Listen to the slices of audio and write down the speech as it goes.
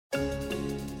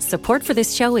Support for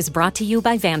this show is brought to you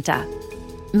by Vanta.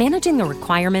 Managing the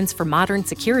requirements for modern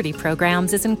security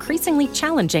programs is increasingly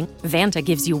challenging. Vanta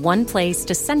gives you one place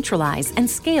to centralize and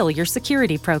scale your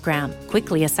security program,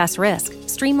 quickly assess risk,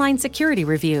 streamline security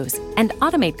reviews, and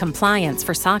automate compliance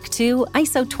for SOC 2,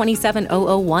 ISO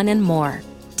 27001, and more.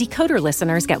 Decoder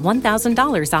listeners get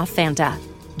 $1,000 off Vanta.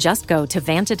 Just go to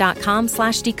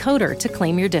vanta.com/decoder to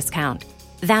claim your discount.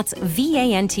 That's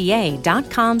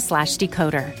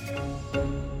vanta.com/decoder.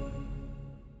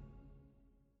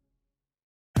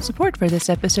 Support for this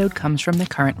episode comes from The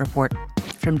Current Report.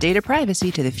 From data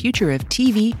privacy to the future of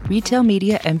TV, retail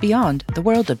media, and beyond, the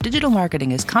world of digital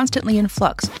marketing is constantly in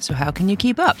flux, so how can you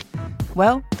keep up?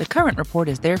 Well, The Current Report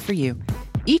is there for you.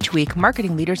 Each week,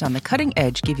 marketing leaders on the cutting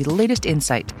edge give you the latest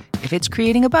insight. If it's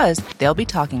creating a buzz, they'll be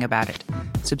talking about it.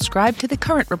 Subscribe to The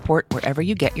Current Report wherever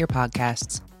you get your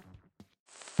podcasts.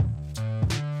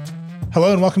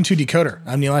 Hello and welcome to Decoder.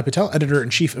 I'm Nilay Patel,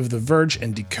 editor-in-chief of The Verge,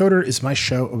 and Decoder is my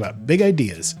show about big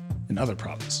ideas and other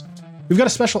problems. We've got a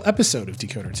special episode of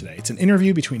Decoder today. It's an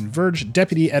interview between Verge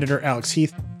deputy editor Alex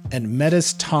Heath and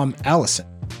Meta's Tom Allison,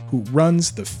 who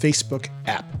runs the Facebook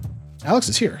app. Alex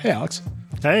is here. Hey, Alex.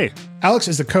 Hey. Alex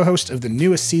is the co-host of the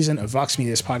newest season of Vox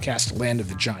Media's podcast, Land of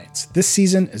the Giants. This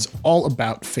season is all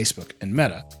about Facebook and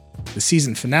Meta. The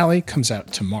season finale comes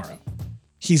out tomorrow.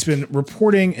 He's been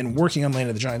reporting and working on Land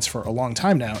of the Giants for a long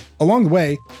time now. Along the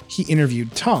way, he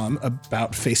interviewed Tom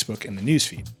about Facebook and the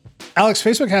newsfeed. Alex,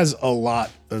 Facebook has a lot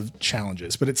of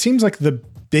challenges, but it seems like the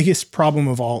biggest problem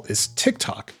of all is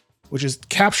TikTok, which is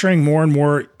capturing more and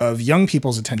more of young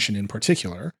people's attention in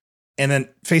particular. And then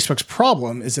Facebook's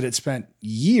problem is that it spent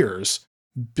years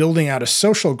building out a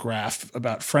social graph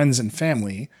about friends and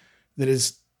family that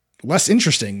is less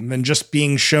interesting than just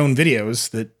being shown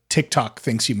videos that TikTok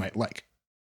thinks you might like.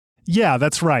 Yeah,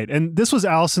 that's right. And this was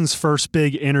Allison's first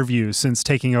big interview since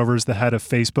taking over as the head of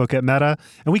Facebook at Meta.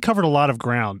 And we covered a lot of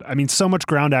ground. I mean, so much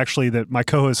ground actually that my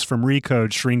co-host from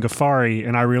Recode, Shireen Ghaffari,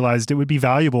 and I realized it would be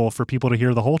valuable for people to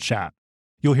hear the whole chat.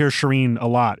 You'll hear Shireen a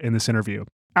lot in this interview.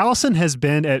 Allison has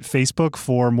been at Facebook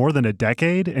for more than a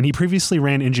decade, and he previously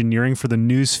ran engineering for the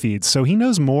news feeds, so he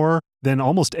knows more than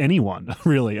almost anyone,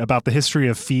 really, about the history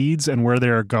of feeds and where they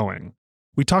are going.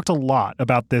 We talked a lot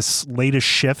about this latest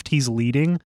shift he's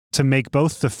leading to make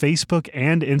both the Facebook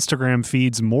and Instagram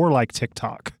feeds more like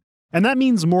TikTok. And that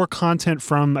means more content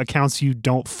from accounts you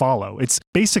don't follow. It's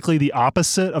basically the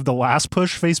opposite of the last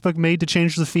push Facebook made to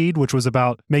change the feed, which was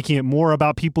about making it more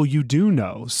about people you do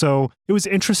know. So it was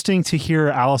interesting to hear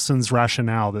Allison's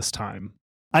rationale this time.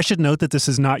 I should note that this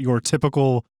is not your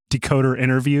typical Decoder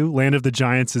interview. Land of the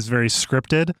Giants is very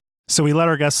scripted, so we let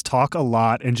our guests talk a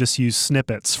lot and just use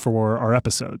snippets for our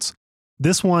episodes.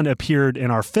 This one appeared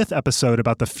in our 5th episode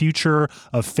about the future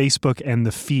of Facebook and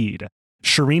the feed.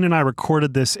 Shireen and I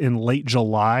recorded this in late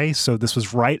July, so this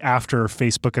was right after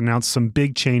Facebook announced some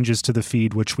big changes to the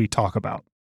feed, which we talk about.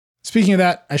 Speaking of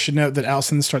that, I should note that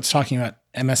Allison starts talking about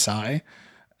MSI,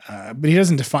 but he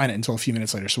doesn't define it until a few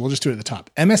minutes later, so we'll just do it at the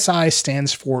top. MSI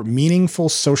stands for Meaningful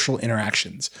Social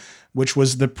Interactions, which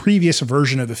was the previous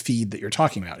version of the feed that you're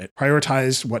talking about. It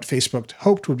prioritized what Facebook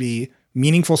hoped would be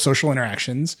meaningful social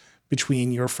interactions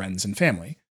between your friends and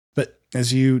family. But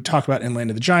as you talk about in Land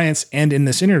of the Giants and in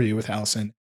this interview with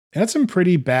Allison, it had some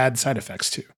pretty bad side effects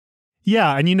too.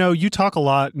 Yeah, and you talk a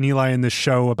lot, Nilay, in this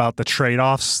show about the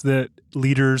trade-offs that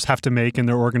leaders have to make in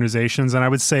their organizations. And I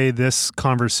would say this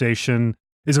conversation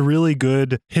is a really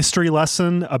good history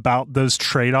lesson about those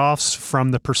trade-offs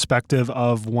from the perspective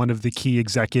of one of the key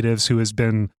executives who has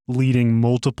been leading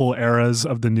multiple eras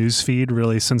of the newsfeed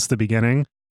really since the beginning.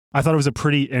 I thought it was a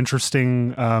pretty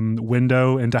interesting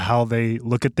window into how they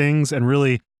look at things and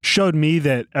really showed me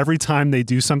that every time they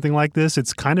do something like this,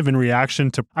 it's kind of in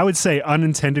reaction to, I would say,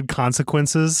 unintended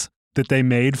consequences that they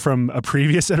made from a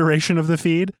previous iteration of the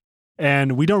feed.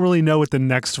 And we don't really know what the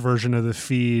next version of the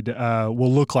feed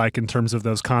will look like in terms of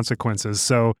those consequences.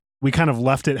 So we kind of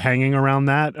left it hanging around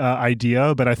that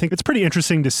idea, but I think it's pretty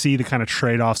interesting to see the kind of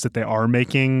trade-offs that they are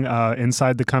making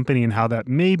inside the company and how that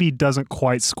maybe doesn't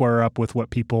quite square up with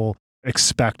what people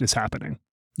expect is happening.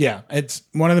 Yeah, it's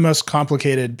one of the most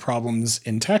complicated problems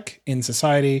in tech, in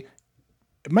society.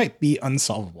 It might be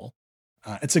unsolvable.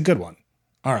 It's a good one.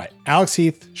 All right, Alex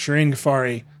Heath, Shireen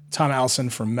Ghaffari, Tom Allison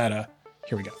from Meta.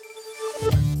 Here we go.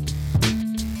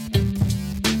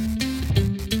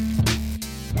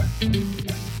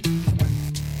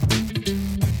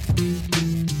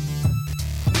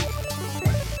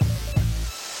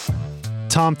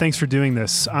 Tom, thanks for doing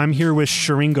this. I'm here with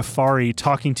Shireen Ghaffari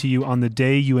talking to you on the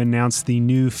day you announced the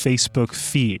new Facebook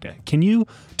feed. Can you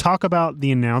talk about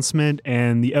the announcement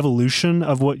and the evolution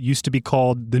of what used to be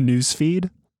called the news feed?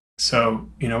 So,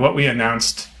 what we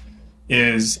announced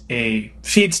is a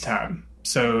Feeds tab.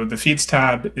 So the Feeds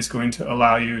tab is going to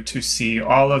allow you to see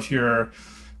all of your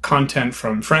content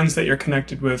from friends that you're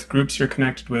connected with, groups you're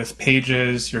connected with,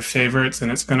 pages, your favorites,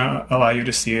 and it's going to allow you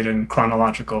to see it in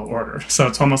chronological order. So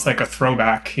it's almost like a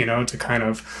throwback, to kind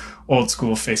of old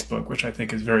school Facebook, which I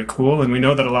think is very cool. And we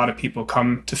know that a lot of people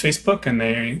come to Facebook and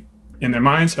they, in their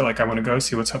minds, are like, I want to go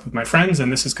see what's up with my friends,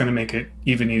 and this is going to make it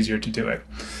even easier to do it.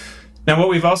 Now, what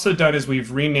we've also done is we've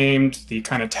renamed the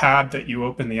kind of tab that you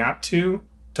open the app to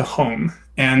Home.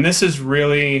 And this is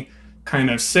really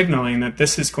kind of signaling that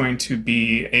this is going to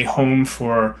be a home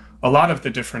for a lot of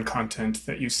the different content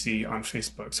that you see on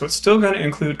Facebook. So it's still going to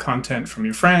include content from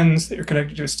your friends that you're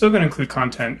connected to. It's still going to include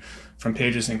content from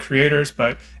pages and creators,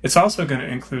 but it's also going to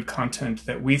include content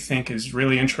that we think is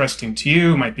really interesting to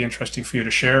you, might be interesting for you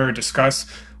to share or discuss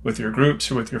with your groups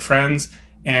or with your friends.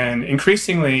 And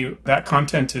increasingly, that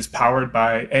content is powered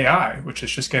by AI, which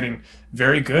is just getting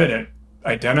very good at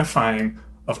identifying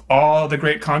of all the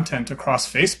great content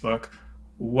across Facebook,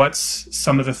 what's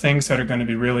some of the things that are going to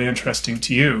be really interesting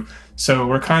to you. So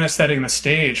we're kind of setting the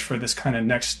stage for this kind of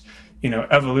next,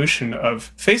 evolution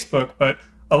of Facebook. But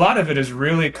a lot of it is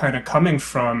really kind of coming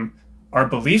from our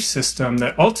belief system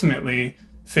that ultimately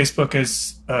Facebook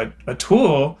is a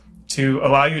tool to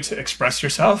allow you to express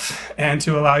yourself and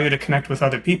to allow you to connect with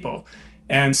other people.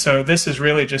 And so this is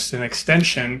really just an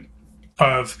extension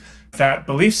of that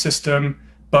belief system,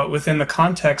 but within the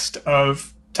context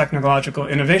of technological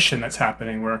innovation that's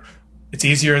happening, where it's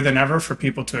easier than ever for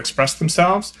people to express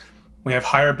themselves. We have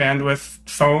higher bandwidth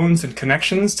phones and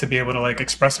connections to be able to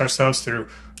express ourselves through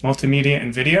multimedia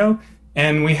and video.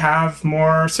 And we have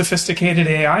more sophisticated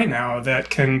AI now that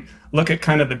can look at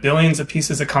kind of the billions of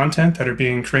pieces of content that are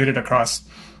being created across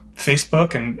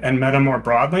Facebook and Meta more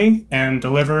broadly and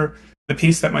deliver the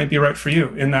piece that might be right for you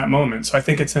in that moment. So I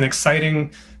think it's an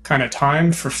exciting kind of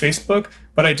time for Facebook,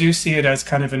 but I do see it as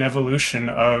kind of an evolution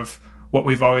of what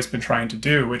we've always been trying to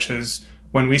do, which is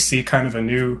when we see kind of a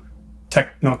new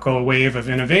technical wave of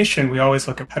innovation, we always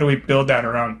look at how do we build that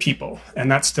around people? And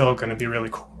that's still going to be really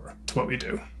core to what we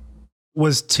do.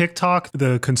 Was TikTok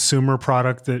the consumer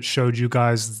product that showed you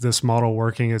guys this model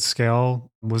working at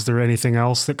scale? Was there anything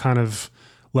else that kind of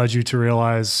led you to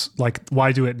realize,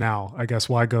 why do it now? I guess,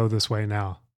 why go this way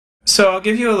now? So I'll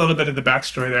give you a little bit of the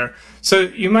backstory there. So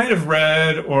you might have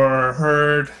read or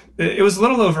heard, it was a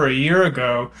little over a year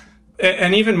ago,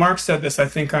 and even Mark said this, I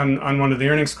think, on one of the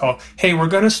earnings call, hey, we're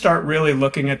going to start really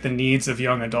looking at the needs of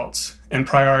young adults and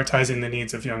prioritizing the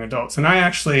needs of young adults. And I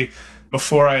actually,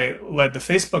 before I led the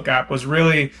Facebook app, was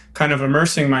really kind of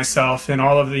immersing myself in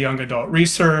all of the young adult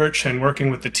research and working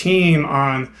with the team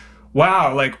on,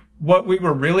 wow, what we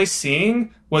were really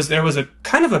seeing was there was a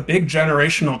kind of a big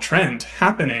generational trend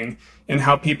happening in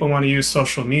how people want to use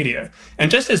social media. And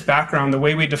just as background, the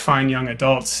way we define young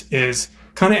adults is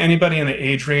kind of anybody in the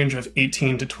age range of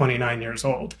 18 to 29 years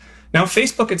old. Now,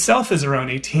 Facebook itself is around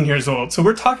 18 years old. So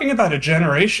we're talking about a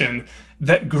generation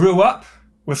that grew up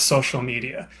with social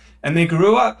media. And they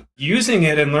grew up using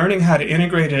it and learning how to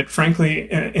integrate it,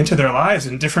 frankly, into their lives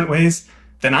in different ways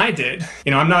than I did.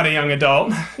 I'm not a young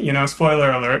adult,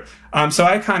 spoiler alert. So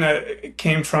I kind of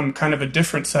came from kind of a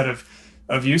different set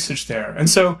of usage there. And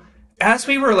so as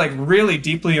we were really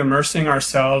deeply immersing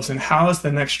ourselves in how is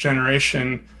the next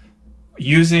generation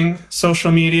using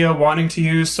social media, wanting to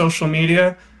use social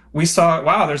media, we saw,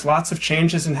 wow, there's lots of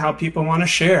changes in how people want to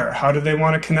share. How do they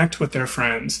want to connect with their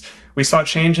friends? We saw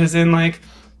changes in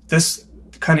this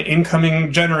kind of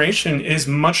incoming generation is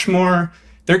much more,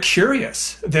 they're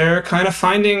curious. They're kind of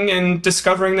finding and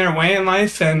discovering their way in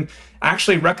life, and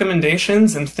actually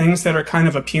recommendations and things that are kind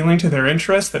of appealing to their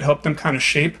interests that help them kind of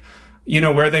shape,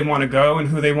 where they want to go and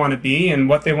who they want to be and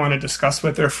what they want to discuss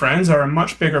with their friends are a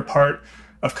much bigger part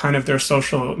of kind of their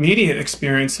social media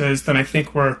experiences than I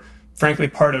think were, frankly,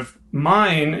 part of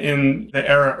mine in the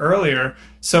era earlier.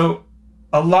 So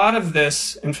a lot of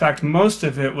this, in fact, most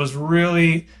of it was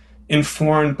really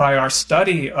informed by our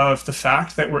study of the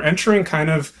fact that we're entering kind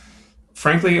of,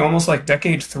 frankly, almost like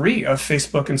decade 3 of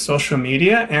Facebook and social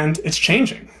media, and it's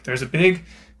changing. There's a big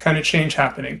kind of change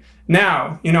happening.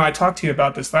 Now, I talked to you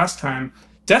about this last time,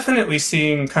 definitely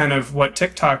seeing kind of what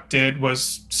TikTok did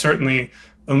was certainly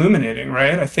illuminating,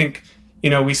 right? I think,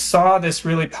 we saw this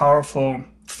really powerful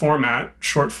format,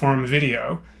 short form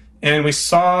video, and we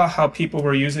saw how people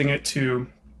were using it to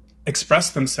express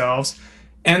themselves.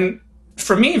 And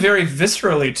for me, very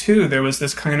viscerally too, there was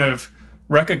this kind of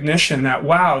recognition that,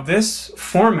 wow, this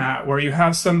format where you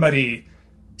have somebody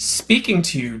speaking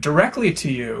to you, directly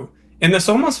to you, in this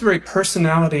almost very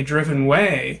personality-driven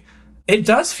way, it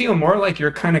does feel more like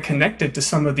you're kind of connected to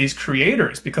some of these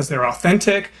creators because they're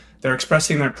authentic, they're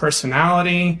expressing their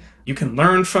personality, you can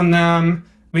learn from them.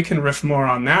 We can riff more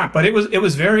on that. But it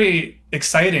was very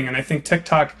exciting, and I think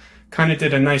TikTok kind of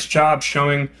did a nice job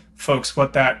showing folks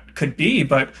what that could be.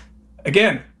 But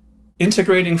again,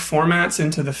 integrating formats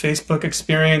into the Facebook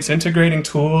experience, integrating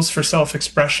tools for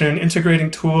self-expression,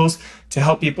 integrating tools to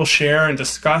help people share and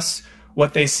discuss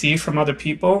what they see from other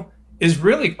people is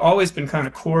really always been kind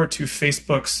of core to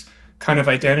Facebook's kind of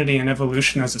identity and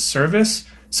evolution as a service.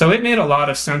 So it made a lot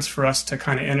of sense for us to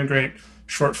kind of integrate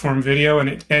short form video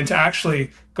and to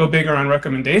actually go bigger on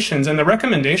recommendations. And the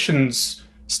recommendations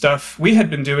stuff we had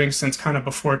been doing since kind of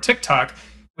before TikTok.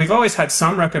 We've always had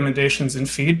some recommendations in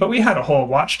feed, but we had a whole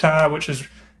watch tab, which is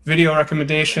video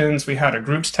recommendations. We had a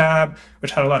groups tab,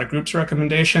 which had a lot of groups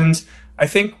recommendations. I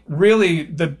think really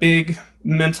the big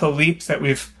mental leap that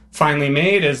we've finally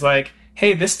made is like,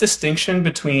 hey, this distinction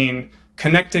between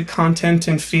connected content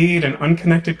in feed and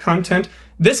unconnected content,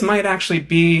 this might actually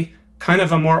be kind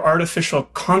of a more artificial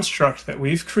construct that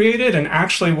we've created. And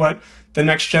actually what the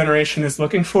next generation is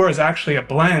looking for is actually a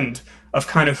blend of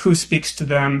kind of who speaks to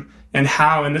them and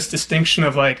how, and this distinction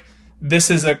of like, this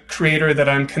is a creator that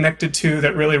I'm connected to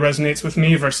that really resonates with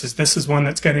me versus this is one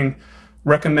that's getting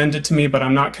recommended to me, but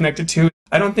I'm not connected to.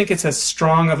 I don't think it's as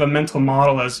strong of a mental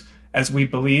model as we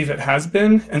believe it has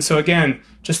been. And so again,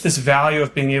 just this value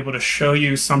of being able to show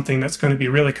you something that's going to be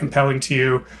really compelling to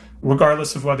you,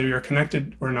 regardless of whether you're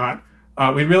connected or not.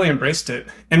 We really embraced it.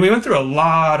 And we went through a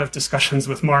lot of discussions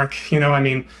with Mark.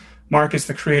 Mark is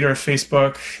the creator of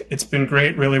Facebook. It's been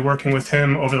great really working with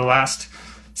him over the last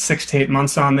 6 to 8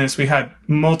 months on this. We had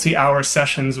multi-hour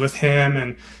sessions with him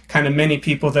and kind of many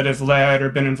people that have led or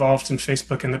been involved in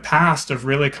Facebook in the past of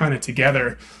really kind of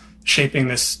together shaping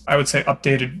this, I would say,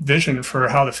 updated vision for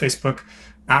how the Facebook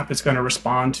app is going to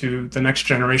respond to the next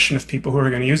generation of people who are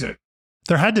going to use it.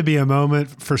 There had to be a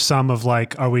moment for some of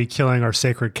like, are we killing our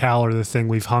sacred cow, or the thing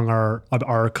we've hung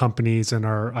our companies and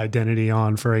our identity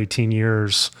on for 18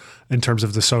 years in terms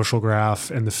of the social graph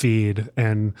and the feed,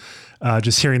 and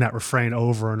just hearing that refrain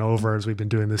over and over as we've been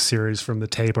doing this series from the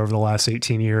tape over the last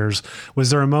 18 years.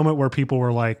 Was there a moment where people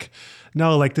were like,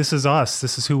 no, like this is us,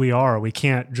 this is who we are. We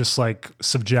can't just like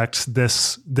subject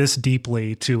this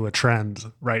deeply to a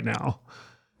trend right now?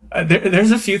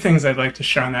 There's a few things I'd like to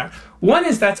share on that. One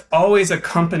is that's always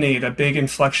accompanied a big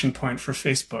inflection point for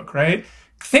Facebook, right?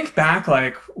 Think back,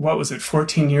 like, what was it,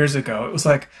 14 years ago? It was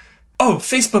like, oh,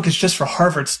 Facebook is just for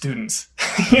Harvard students.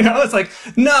 It's like,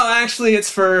 no, actually, it's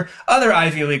for other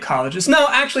Ivy League colleges. No,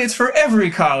 actually, it's for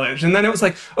every college. And then it was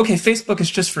like, okay, Facebook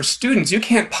is just for students. You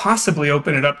can't possibly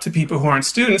open it up to people who aren't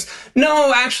students.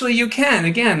 No, actually, you can.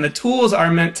 Again, the tools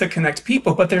are meant to connect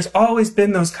people, but there's always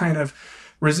been those kind of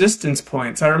resistance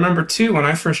points. I remember too, when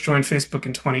I first joined Facebook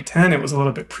in 2010, it was a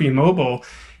little bit pre-mobile.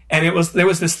 And there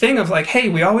was this thing of like, hey,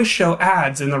 we always show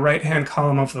ads in the right-hand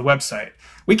column of the website.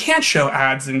 We can't show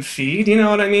ads in feed, you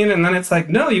know what I mean? And then it's like,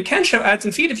 no, you can show ads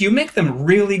in feed if you make them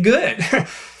really good.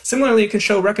 Similarly, you can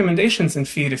show recommendations in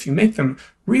feed if you make them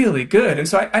really good. And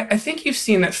so I think you've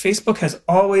seen that Facebook has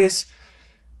always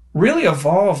really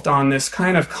evolved on this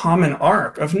kind of common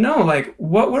arc of no, like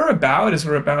what we're about is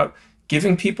we're about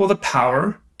giving people the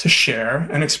power to share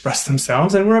and express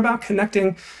themselves. And we're about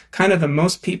connecting kind of the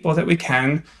most people that we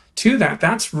can to that.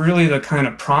 That's really the kind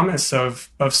of promise of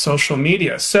social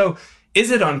media. So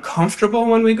is it uncomfortable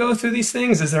when we go through these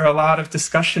things? Is there a lot of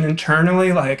discussion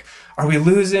internally? Like, are we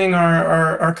losing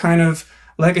our kind of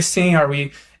legacy? Are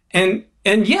we? And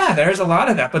yeah, there's a lot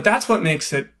of that, but that's what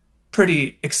makes it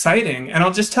pretty exciting. And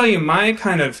I'll just tell you my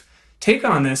kind of take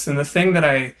on this. And the thing that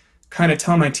I kind of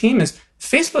tell my team is,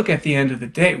 Facebook, at the end of the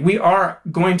day, we are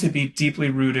going to be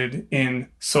deeply rooted in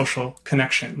social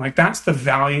connection. Like that's the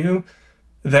value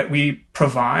that we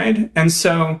provide. And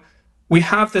so we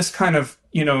have this kind of,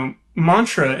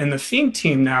 mantra in the feed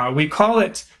team now. We call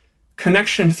it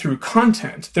connection through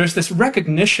content. There's this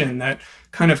recognition that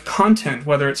kind of content,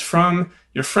 whether it's from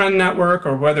your friend network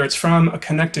or whether it's from a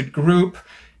connected group,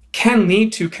 can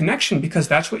lead to connection because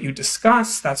that's what you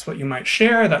discuss, that's what you might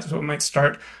share, that's what might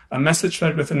start a message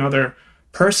thread with another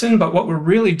person. But what we're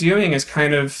really doing is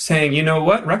kind of saying, you know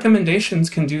what, recommendations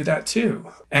can do that too.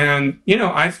 And,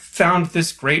 I've found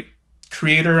this great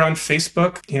creator on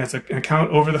Facebook. He has an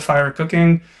account, Over the Fire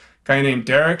Cooking, guy named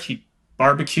Derek. He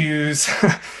barbecues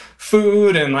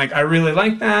food and I really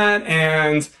like that.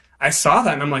 And I saw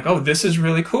that and I'm like, oh, this is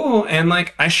really cool. And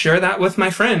I share that with my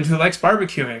friend who likes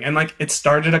barbecuing. And it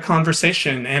started a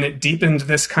conversation and it deepened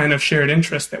this kind of shared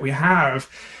interest that we have.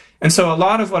 And so a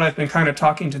lot of what I've been kind of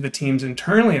talking to the teams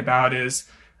internally about is,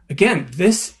 again,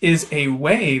 this is a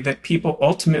way that people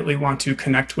ultimately want to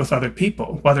connect with other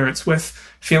people, whether it's with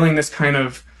feeling this kind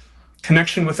of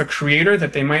connection with a creator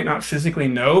that they might not physically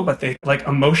know, but they like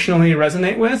emotionally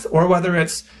resonate with, or whether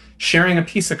it's sharing a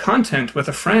piece of content with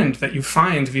a friend that you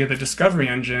find via the discovery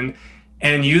engine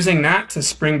and using that to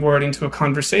springboard into a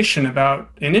conversation about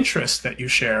an interest that you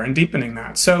share and deepening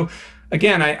that. So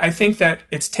again, I think that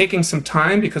it's taking some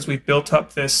time because we've built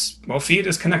up this, well, feed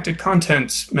is connected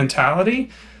content mentality.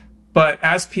 But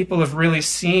as people have really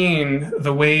seen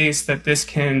the ways that this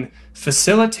can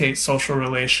facilitate social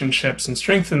relationships and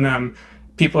strengthen them,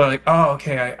 people are like, oh,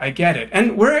 okay, I get it.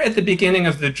 And we're at the beginning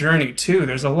of the journey too.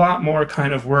 There's a lot more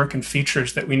kind of work and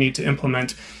features that we need to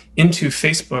implement into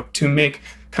Facebook to make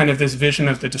kind of this vision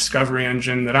of the discovery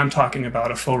engine that I'm talking about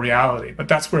a full reality. But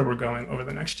that's where we're going over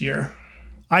the next year.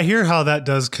 I hear how that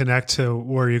does connect to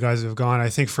where you guys have gone. I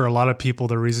think for a lot of people,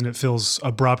 the reason it feels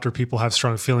abrupt or people have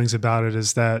strong feelings about it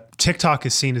is that TikTok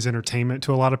is seen as entertainment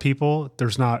to a lot of people.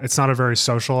 It's not a very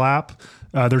social app.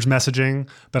 There's messaging,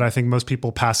 but I think most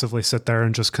people passively sit there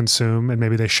and just consume, and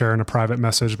maybe they share in a private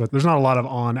message, but there's not a lot of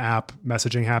on-app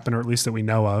messaging happen, or at least that we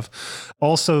know of.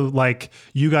 Also, like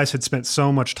you guys had spent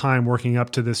so much time working up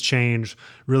to this change,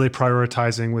 really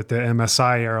prioritizing with the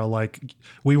MSI era, like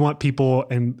we want people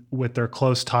and with their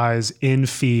close ties in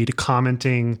feed,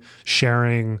 commenting,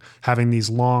 sharing, having these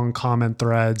long comment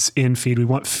threads in feed. We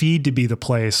want feed to be the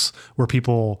place where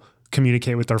people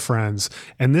communicate with their friends.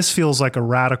 And this feels like a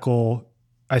radical,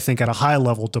 I think at a high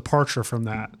level, departure from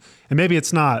that. And maybe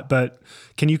it's not, but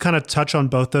can you kind of touch on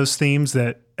both those themes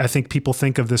that I think people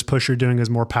think of this push you're doing as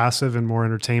more passive and more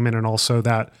entertainment, and also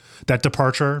that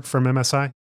departure from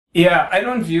MSI? Yeah, I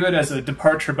don't view it as a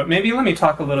departure, but maybe let me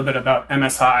talk a little bit about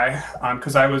MSI,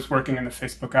 because I was working in the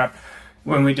Facebook app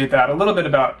when we did that, a little bit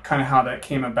about kind of how that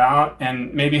came about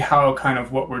and maybe how kind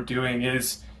of what we're doing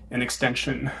is an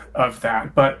extension of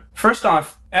that. But first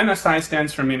off, MSI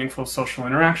stands for Meaningful Social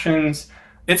Interactions.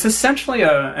 It's essentially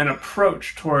an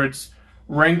approach towards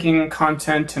ranking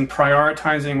content and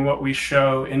prioritizing what we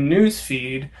show in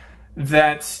newsfeed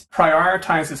that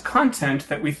prioritizes content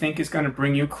that we think is going to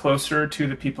bring you closer to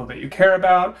the people that you care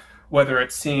about, whether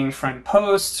it's seeing friend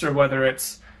posts or whether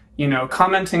it's,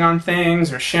 commenting on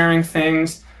things or sharing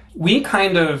things. We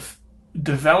kind of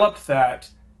developed that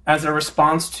as a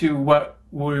response to what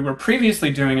we were previously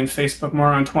doing in Facebook more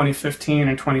on 2015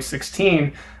 and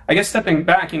 2016. I guess stepping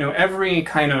back, every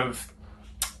kind of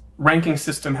ranking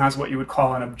system has what you would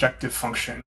call an objective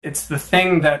function. It's the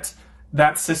thing that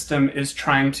system is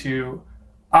trying to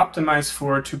optimize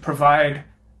for to provide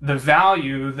the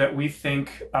value that we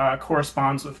think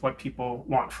corresponds with what people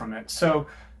want from it. So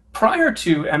prior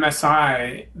to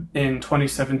MSI in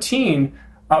 2017,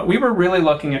 we were really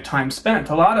looking at time spent.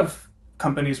 A lot of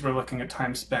companies were looking at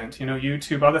time spent,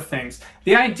 YouTube, other things.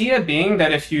 The idea being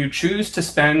that if you choose to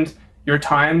spend your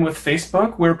time with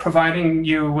Facebook, we're providing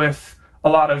you with a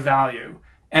lot of value.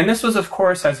 And this was, of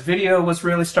course, as video was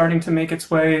really starting to make its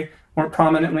way more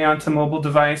prominently onto mobile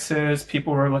devices.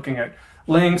 People were looking at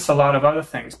links, a lot of other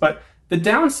things. But the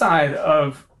downside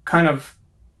of kind of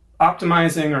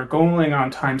optimizing or goaling on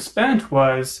time spent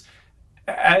was,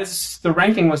 as the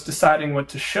ranking was deciding what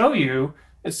to show you,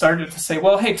 it started to say,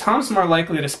 well, hey, Tom's more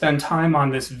likely to spend time on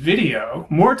this video,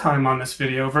 more time on this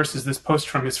video versus this post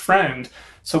from his friend.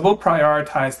 So we'll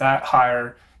prioritize that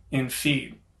higher in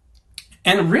feed.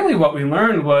 And really what we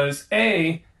learned was,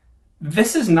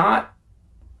 this is not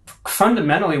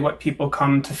fundamentally what people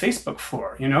come to Facebook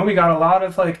for. We got a lot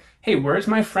of like, hey, where's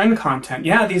my friend content?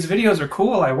 Yeah, these videos are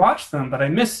cool. I watch them, but I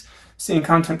miss seeing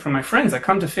content from my friends. I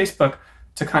come to Facebook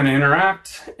to kind of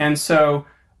interact. And so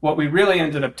what we really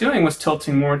ended up doing was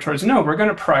tilting more towards, no, we're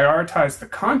going to prioritize the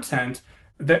content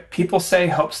that people say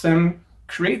helps them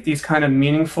create these kind of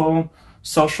meaningful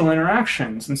social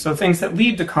interactions. And so things that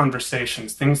lead to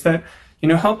conversations, things that,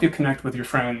 help you connect with your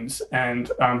friends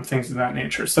and things of that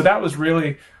nature. So that was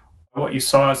really what you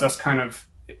saw as us kind of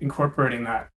incorporating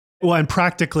that. Well, and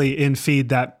practically in feed,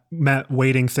 that meant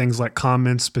weighting things like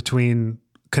comments between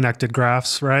connected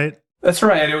graphs, right? That's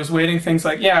right. It was weighting things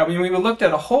like, we looked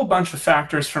at a whole bunch of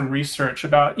factors from research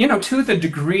about, to the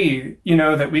degree,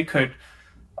 that we could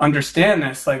understand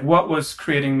this, like what was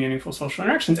creating meaningful social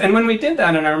interactions. And when we did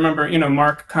that, and I remember,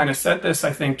 Mark kind of said this,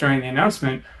 I think, during the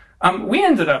announcement, we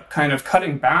ended up kind of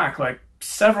cutting back like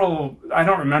several, I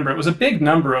don't remember, it was a big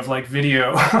number of like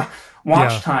video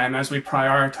watch time as we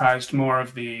prioritized more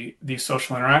of the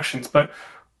social interactions. But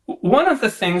one of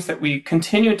the things that we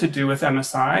continued to do with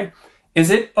MSI is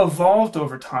it evolved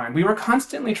over time. We were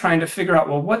constantly trying to figure out,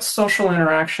 well, what social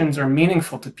interactions are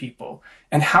meaningful to people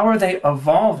and how are they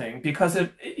evolving? Because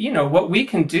what we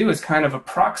can do is kind of a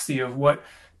proxy of what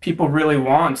people really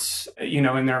want,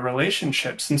 in their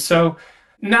relationships. And so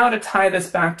now to tie this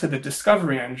back to the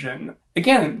discovery engine,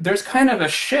 again, there's kind of a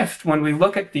shift when we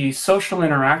look at the social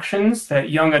interactions that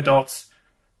young adults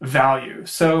value.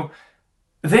 So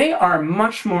they are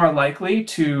much more likely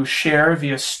to share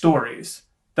via stories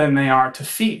than they are to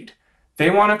feed. They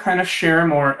want to kind of share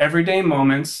more everyday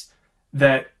moments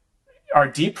that are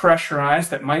depressurized,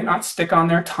 that might not stick on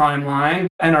their timeline,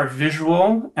 and are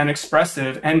visual and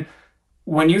expressive. And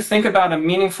when you think about a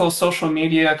meaningful social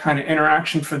media kind of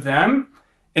interaction for them,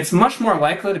 it's much more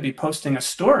likely to be posting a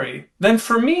story than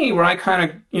for me, where I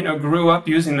kind of, grew up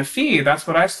using the feed. That's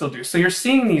what I still do. So you're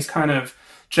seeing these kind of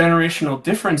generational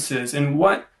differences in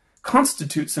what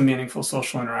constitutes a meaningful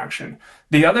social interaction.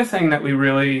 The other thing that we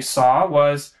really saw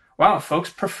was, wow, folks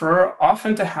prefer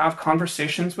often to have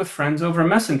conversations with friends over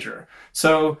Messenger.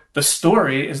 So the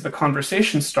story is the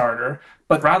conversation starter,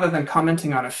 but rather than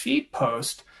commenting on a feed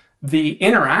post, the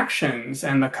interactions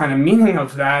and the kind of meaning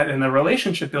of that and the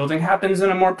relationship building happens in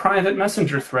a more private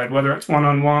Messenger thread, whether it's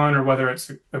one-on-one or whether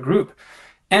it's a group.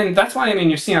 And that's why,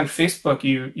 you see on Facebook,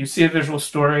 you see a visual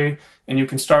story and you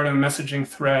can start a messaging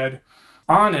thread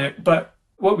on it. But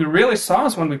what we really saw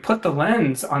is when we put the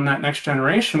lens on that next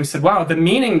generation, we said, wow, the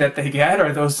meaning that they get,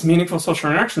 or those meaningful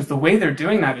social interactions, the way they're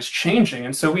doing that is changing.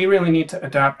 And so we really need to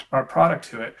adapt our product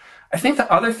to it. I think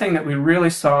the other thing that we really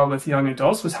saw with young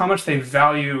adults was how much they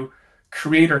value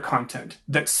creator content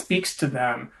that speaks to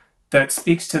them, that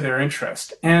speaks to their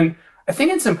interest. And I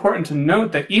think it's important to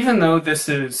note that even though this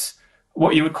is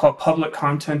what you would call public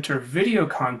content or video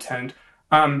content,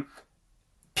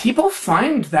 people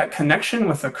find that connection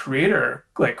with a creator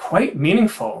like quite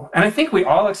meaningful. And I think we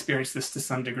all experience this to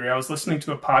some degree. I was listening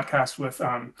to a podcast with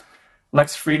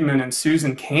Lex Friedman and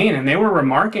Susan Cain, and they were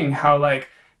remarking how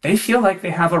they feel like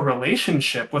they have a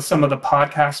relationship with some of the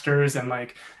podcasters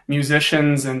and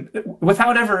musicians, and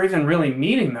without ever even really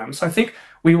meeting them. So I think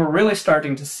we were really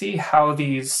starting to see how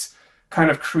these kind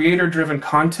of creator-driven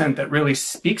content that really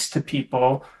speaks to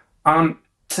people, to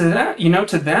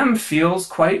them feels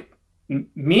quite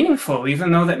meaningful,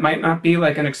 even though that might not be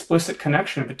an explicit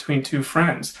connection between two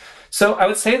friends. So I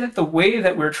would say that the way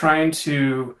that we're trying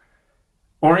to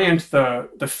orient the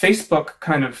Facebook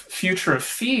kind of future of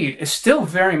feed is still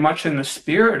very much in the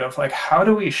spirit of how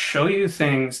do we show you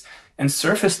things and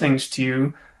surface things to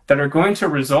you that are going to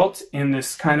result in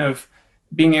this kind of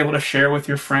being able to share with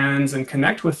your friends and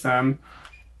connect with them,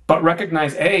 but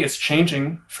recognize A, it's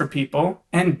changing for people,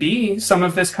 and B, some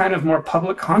of this kind of more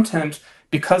public content,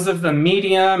 because of the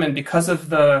medium and because of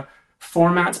the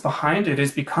formats behind it,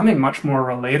 is becoming much more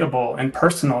relatable and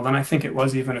personal than I think it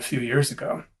was even a few years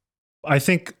ago. I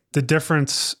think the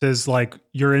difference is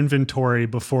your inventory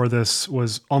before this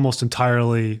was almost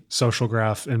entirely social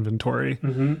graph inventory.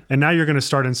 Mm-hmm. And now you're going to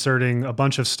start inserting a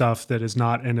bunch of stuff that is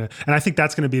not and I think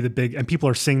that's going to be the big, and people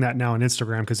are seeing that now on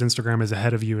Instagram because Instagram is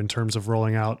ahead of you in terms of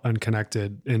rolling out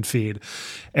unconnected in feed.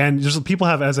 And just people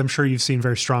have, as I'm sure you've seen,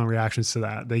 very strong reactions to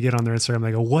that. They get on their Instagram,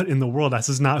 they go, what in the world? This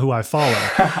is not who I follow.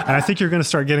 And I think you're going to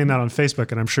start getting that on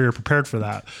Facebook, and I'm sure you're prepared for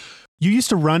that. You used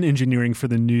to run engineering for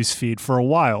the newsfeed for a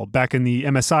while, back in the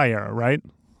MSI era, right?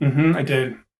 Mm-hmm, I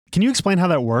did. Can you explain how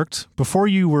that worked? Before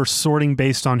you were sorting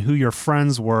based on who your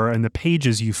friends were and the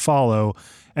pages you follow,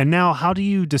 and now how do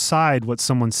you decide what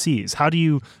someone sees? How do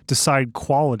you decide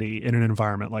quality in an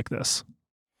environment like this?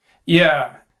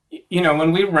 Yeah,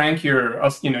 when we rank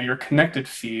your connected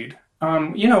feed,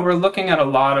 we're looking at a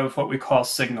lot of what we call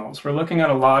signals. We're looking at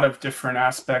a lot of different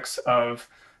aspects of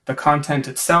the content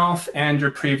itself and your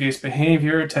previous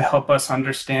behavior to help us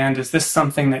understand, is this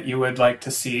something that you would like to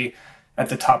see at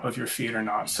the top of your feed or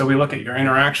not? So we look at your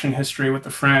interaction history with the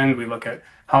friend. We look at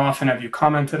how often have you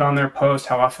commented on their post?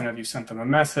 How often have you sent them a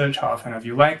message? How often have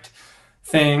you liked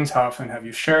things? How often have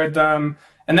you shared them?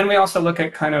 And then we also look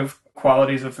at kind of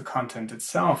qualities of the content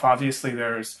itself. Obviously,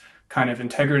 there's kind of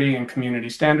integrity and community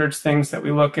standards things that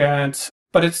we look at.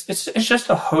 But it's just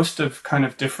a host of kind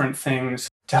of different things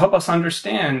to help us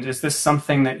understand, is this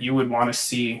something that you would want to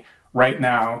see right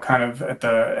now, kind of at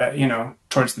the,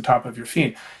 towards the top of your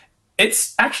feed?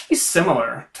 It's actually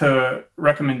similar to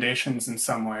recommendations in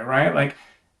some way, right?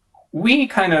 We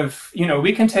kind of,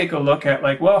 we can take a look at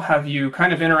have you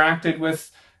kind of interacted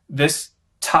with this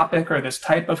topic or this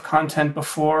type of content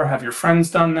before? Have your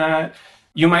friends done that?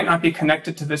 You might not be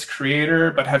connected to this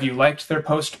creator, but have you liked their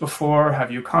post before?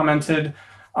 Have you commented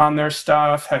on their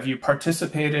stuff? Have you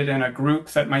participated in a group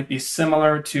that might be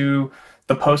similar to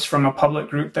the post from a public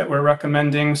group that we're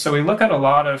recommending? So we look at a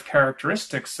lot of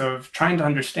characteristics of trying to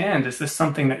understand, is this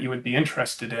something that you would be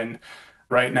interested in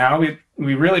right now?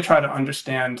 We really try to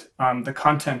understand the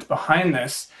content behind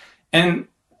this. And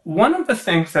One of the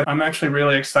things that I'm actually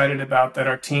really excited about that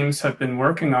our teams have been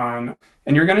working on,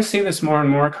 and you're going to see this more and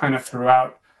more kind of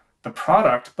throughout the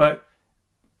product, but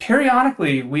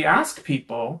periodically we ask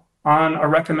people on a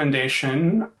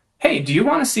recommendation, hey, do you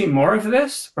want to see more of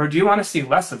this or do you want to see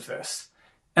less of this?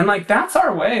 And like, that's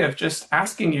our way of just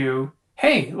asking you,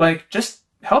 hey, like, just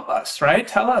help us, right?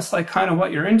 Tell us like kind of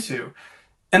what you're into.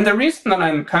 And the reason that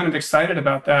I'm kind of excited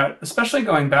about that, especially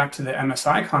going back to the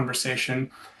MSI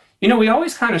conversation, we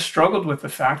always kind of struggled with the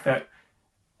fact that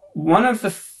one of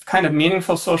the kind of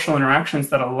meaningful social interactions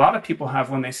that a lot of people have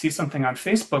when they see something on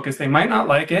Facebook is they might not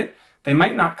like it, they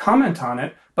might not comment on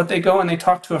it, but they go and they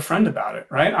talk to a friend about it,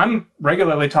 right? I'm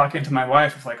regularly talking to my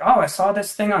wife of like, oh, I saw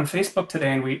this thing on Facebook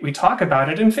today, and we talk about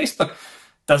it, and Facebook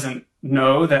doesn't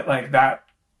know that like that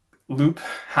loop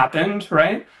happened,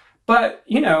 right? But,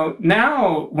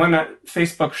 now when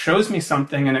Facebook shows me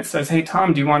something and it says, hey,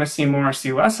 Tom, do you want to see more or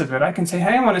see less of it? I can say,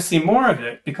 hey, I want to see more of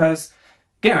it because,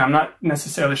 again, I'm not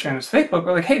necessarily sharing this with Facebook,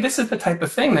 but like, hey, this is the type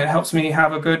of thing that helps me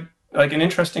have a good, like an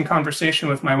interesting conversation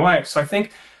with my wife. So I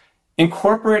think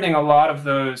incorporating a lot of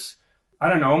those, I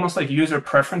don't know, almost like user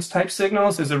preference type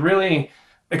signals is a really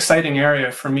exciting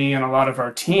area for me and a lot of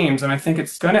our teams. And I think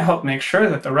it's going to help make sure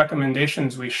that the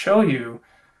recommendations we show you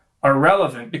are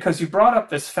relevant, because you brought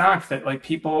up this fact that like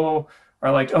people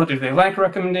are like, oh, do they like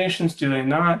recommendations? Do they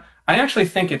not? I actually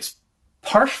think it's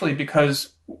partially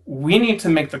because we need to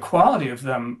make the quality of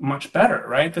them much better,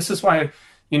 right? This is why,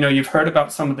 you've heard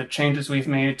about some of the changes we've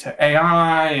made to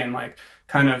AI and like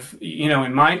kind of,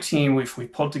 in my team,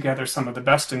 we've pulled together some of the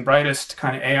best and brightest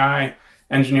kind of AI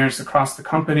engineers across the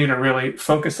company to really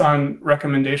focus on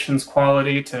recommendations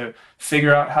quality, to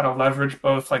figure out how to leverage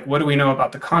both, like, what do we know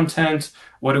about the content?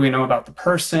 What do we know about the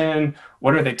person?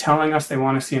 What are they telling us they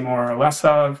want to see more or less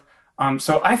of?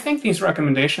 So I think these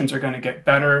recommendations are going to get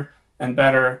better and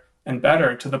better and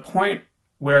better to the point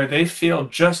where they feel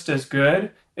just as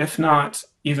good, if not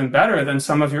even better, than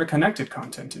some of your connected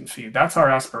content in feed. That's our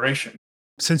aspiration.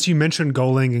 Since you mentioned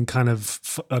goaling and kind of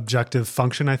objective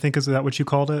function, I think, is that what you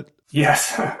called it?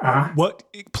 Yes. What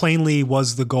plainly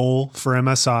was the goal for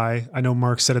MSI? I know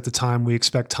Mark said at the time we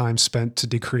expect time spent to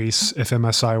decrease if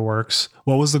MSI works.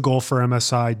 What was the goal for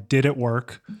MSI? Did it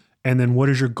work? And then what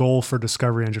is your goal for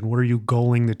Discovery Engine? What are you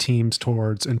goaling the teams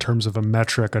towards in terms of a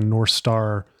metric, a North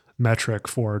Star metric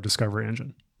for Discovery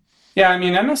Engine? Yeah, I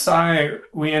mean, MSI,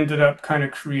 we ended up kind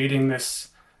of creating this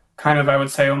kind of, I would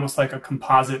say, almost like a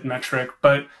composite metric.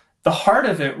 But the heart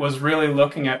of it was really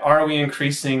looking at, are we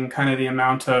increasing kind of the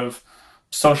amount of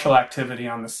social activity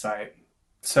on the site?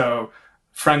 So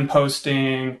friend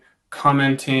posting,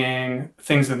 commenting,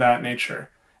 things of that nature.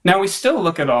 Now, we still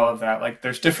look at all of that. Like,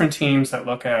 there's different teams that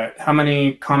look at how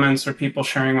many comments are people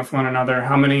sharing with one another,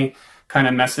 how many kind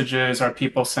of messages are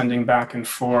people sending back and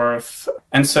forth.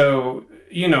 And so,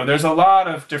 there's a lot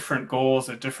of different goals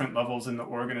at different levels in the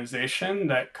organization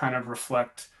that kind of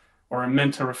reflect or are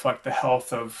meant to reflect the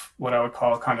health of what I would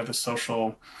call kind of the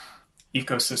social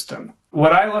ecosystem.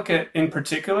 What I look at in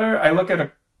particular, I look at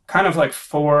a kind of like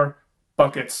 4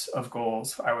 buckets of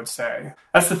goals, I would say.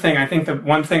 That's the thing. I think the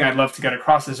one thing I'd love to get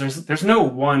across is there's no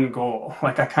one goal.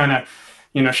 Like, I kind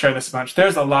of, share this a bunch.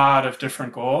 There's a lot of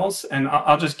different goals, and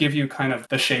I'll just give you kind of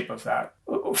the shape of that.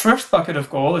 First bucket of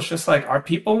goal is just like, are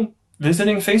people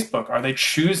visiting Facebook? Are they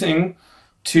choosing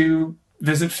to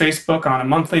visit Facebook on a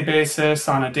monthly basis,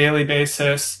 on a daily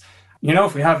basis?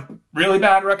 If we have really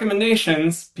bad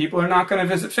recommendations, people are not going to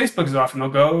visit Facebook as often. They'll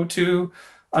go to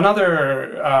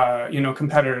another,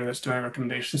 competitor that's doing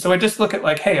recommendations. So I just look at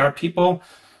like, hey, are people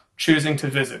choosing to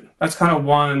visit? That's kind of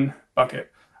one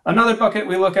bucket. Another bucket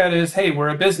we look at is, hey, we're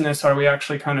a business. Are we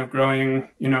actually kind of growing,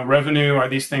 revenue? Are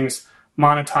these things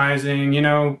monetizing?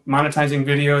 Monetizing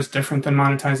video is different than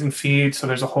monetizing feed. So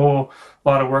there's a whole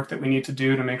lot of work that we need to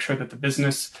do to make sure that the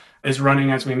business is running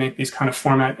as we make these kind of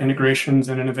format integrations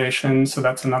and innovations. So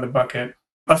that's another bucket.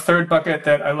 A third bucket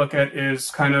that I look at is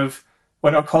kind of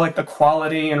what I'll call like the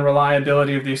quality and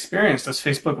reliability of the experience. Does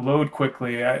Facebook load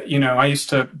quickly? I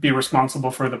used to be responsible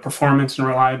for the performance and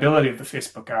reliability of the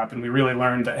Facebook app. And we really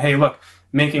learned that, hey, look,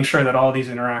 making sure that all these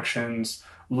interactions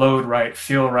load right,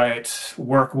 feel right,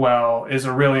 work well is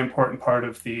a really important part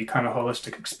of the kind of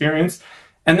holistic experience.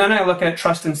 And then I look at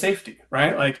trust and safety,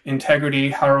 right? Like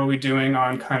integrity, how are we doing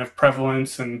on kind of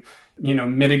prevalence and,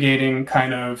 mitigating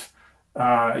kind of,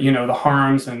 the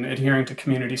harms and adhering to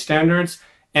community standards.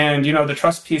 And, the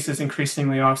trust piece is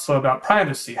increasingly also about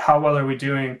privacy. How well are we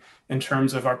doing in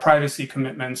terms of our privacy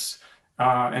commitments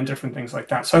and different things like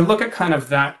that? So I look at kind of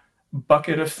that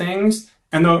bucket of things,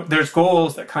 and there's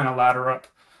goals that kind of ladder up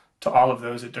to all of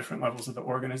those at different levels of the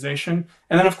organization.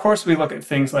 And then, of course, we look at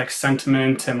things like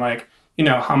sentiment and like,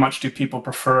 how much do people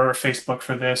prefer Facebook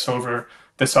for this over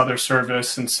this other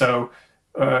service? And so,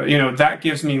 that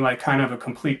gives me like kind of a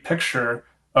complete picture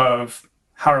of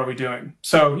how are we doing.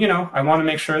 So, I want to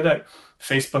make sure that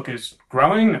Facebook is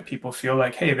growing, that people feel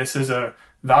like, hey, this is a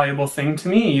valuable thing to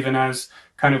me, even as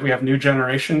kind of we have new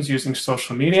generations using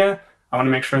social media. I want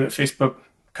to make sure that Facebook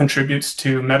contributes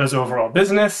to Meta's overall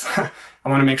business. I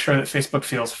want to make sure that Facebook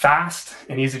feels fast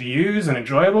and easy to use and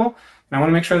enjoyable. And I want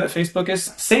to make sure that Facebook is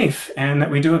safe and that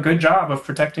we do a good job of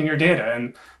protecting your data.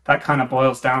 And that kind of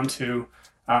boils down to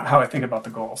how I think about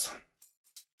the goals.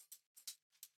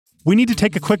 We need to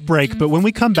take a quick break, but when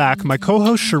we come back, my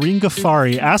co-host Shireen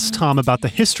Ghaffari asks Tom about the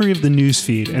history of the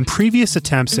newsfeed and previous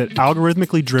attempts at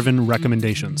algorithmically driven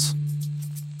recommendations.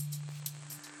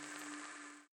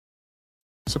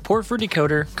 Support for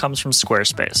Decoder comes from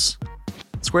Squarespace.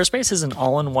 Squarespace is an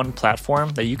all-in-one platform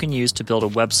that you can use to build a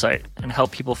website and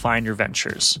help people find your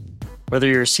ventures. Whether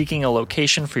you're seeking a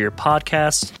location for your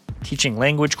podcast, teaching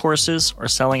language courses, or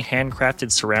selling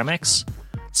handcrafted ceramics,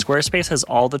 Squarespace has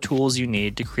all the tools you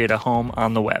need to create a home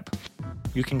on the web.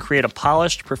 You can create a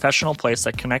polished, professional place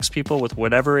that connects people with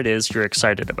whatever it is you're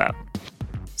excited about.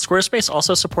 Squarespace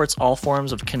also supports all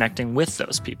forms of connecting with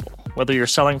those people, whether you're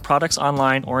selling products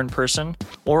online or in person,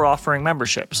 or offering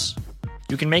memberships.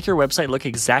 You can make your website look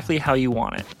exactly how you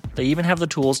want it. They even have the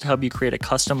tools to help you create a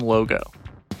custom logo.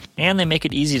 And they make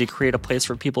it easy to create a place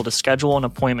for people to schedule an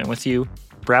appointment with you,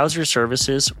 browse your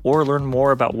services, or learn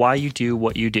more about why you do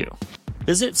what you do.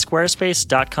 Visit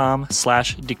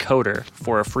squarespace.com/decoder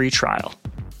for a free trial.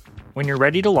 When you're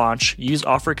ready to launch, use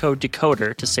offer code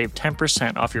DECODER to save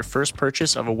 10% off your first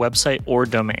purchase of a website or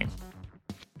domain.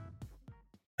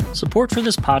 Support for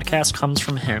this podcast comes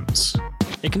from Hims.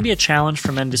 It can be a challenge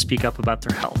for men to speak up about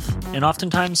their health, and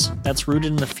oftentimes that's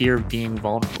rooted in the fear of being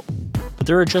vulnerable. But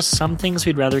there are just some things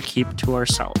we'd rather keep to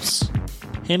ourselves.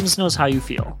 Hims knows how you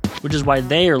feel, which is why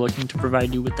they are looking to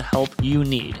provide you with the help you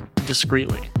need,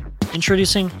 discreetly.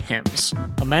 Introducing Hims,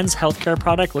 a men's healthcare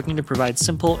product looking to provide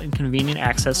simple and convenient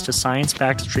access to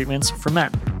science-backed treatments for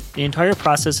men. The entire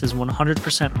process is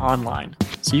 100% online,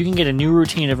 so you can get a new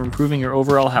routine of improving your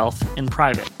overall health in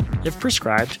private. If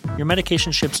prescribed, your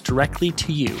medication ships directly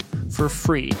to you for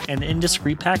free and in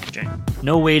discreet packaging.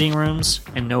 No waiting rooms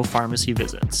and no pharmacy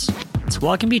visits. So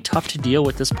while it can be tough to deal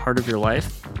with this part of your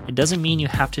life, it doesn't mean you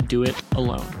have to do it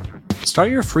alone.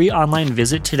 Start your free online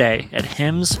visit today at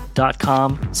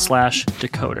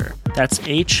hims.com/decoder. That's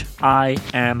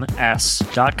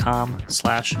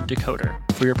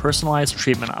HIMS.com/decoder for your personalized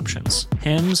treatment options.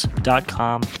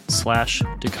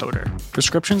 hims.com/decoder.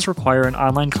 Prescriptions require an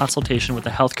online consultation with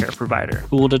a healthcare provider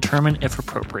who will determine if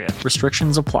appropriate.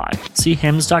 Restrictions apply. See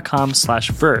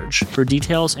hims.com/verge for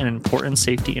details and important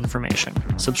safety information.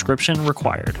 Subscription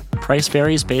required. Price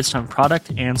varies based on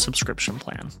product and subscription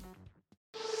plan.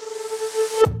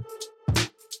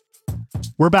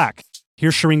 We're back.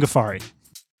 Here's Shireen Ghaffari.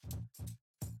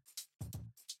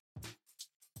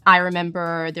 I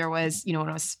remember there was, when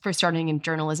I was first starting in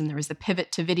journalism, there was the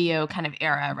pivot to video kind of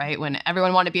era, right? When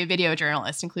everyone wanted to be a video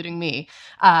journalist, including me,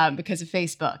 because of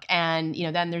Facebook. And,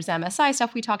 then there's MSI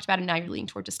stuff we talked about, and now you're leaning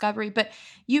toward discovery. But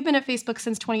you've been at Facebook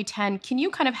since 2010. Can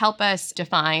you kind of help us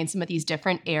define some of these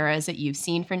different eras that you've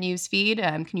seen for newsfeed?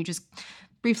 Can you just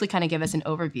briefly kind of give us an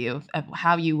overview of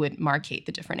how you would markate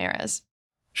the different eras?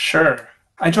 Sure.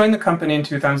 I joined the company in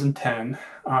 2010.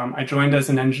 I joined as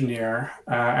an engineer,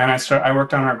 and I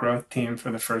worked on our growth team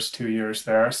for the first 2 years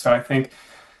there. So I think,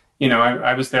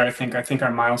 I was there. I think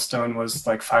our milestone was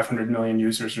like 500 million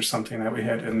users or something that we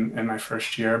hit in my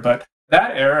first year. But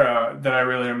that era that I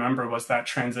really remember was that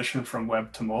transition from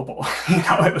web to mobile.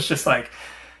 It was just like,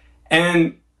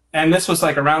 and this was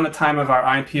like around the time of our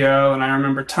IPO, and I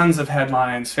remember tons of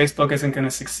headlines. Facebook isn't going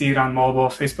to succeed on mobile.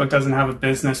 Facebook doesn't have a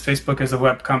business. Facebook is a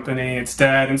web company. It's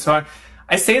dead. And so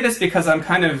I say this because I'm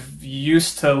kind of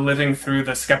used to living through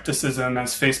the skepticism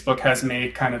as Facebook has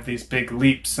made kind of these big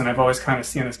leaps, and I've always kind of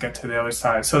seen us get to the other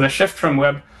side. So the shift from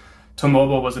web to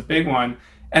mobile was a big one.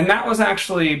 And that was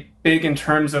actually big in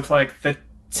terms of like the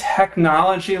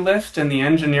technology lift and the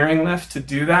engineering lift to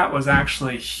do that was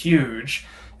actually huge.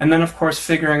 And then, of course,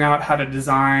 figuring out how to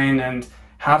design and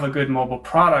have a good mobile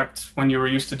product when you were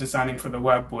used to designing for the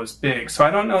web was big. So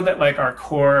I don't know that like our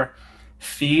core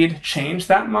feed changed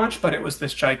that much, but it was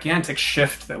this gigantic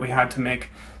shift that we had to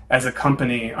make as a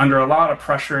company under a lot of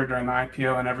pressure during the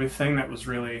IPO and everything that was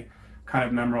really kind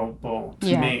of memorable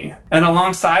to me. And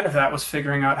alongside of that was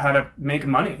figuring out how to make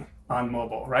money on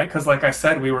mobile, right? Because like I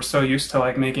said, we were so used to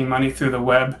like making money through the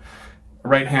web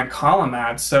right-hand column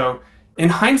ads. So in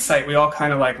hindsight, we all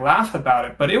kind of like laugh about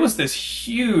it, but it was this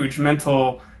huge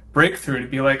mental breakthrough to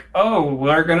be like, oh,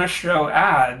 we're going to show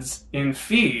ads in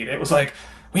feed. It was like,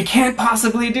 we can't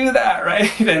possibly do that,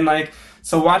 right? And like,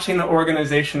 so watching the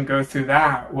organization go through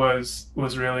that was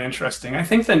really interesting. I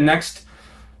think the next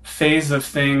phase of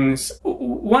things,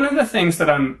 one of the things that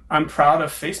I'm proud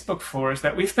of Facebook for is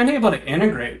that we've been able to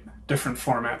integrate different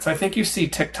formats. I think you see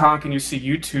TikTok and you see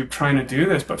YouTube trying to do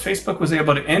this, but Facebook was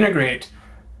able to integrate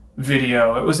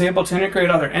video. It was able to integrate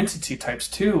other entity types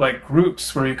too, like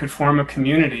groups where you could form a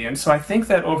community. And so I think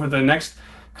that over the next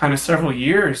kind of several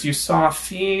years, you saw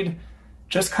feed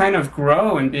just kind of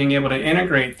grow and being able to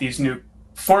integrate these new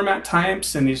format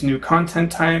types and these new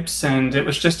content types. And it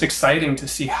was just exciting to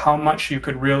see how much you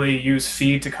could really use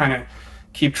feed to kind of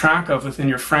keep track of within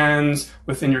your friends,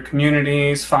 within your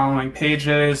communities, following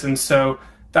pages. And so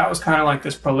that was kind of like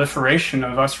this proliferation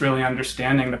of us really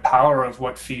understanding the power of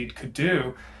what feed could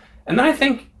do. And then I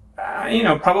think,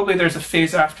 probably there's a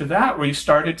phase after that where you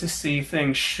started to see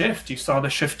things shift. You saw the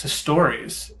shift to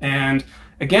stories. And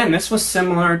again, this was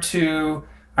similar to,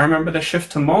 I remember the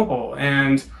shift to mobile.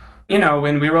 And,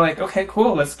 when we were like, okay,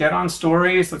 cool, let's get on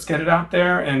stories, let's get it out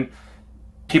there. And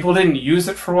people didn't use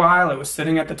it for a while. It was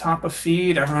sitting at the top of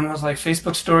feed. Everyone was like,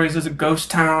 Facebook stories is a ghost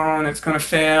town. It's going to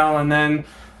fail. And then,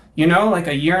 like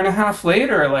a year and a half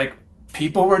later, like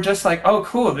people were just like, oh,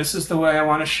 cool, this is the way I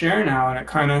want to share now. And it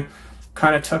kind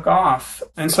of took off.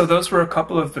 And so those were a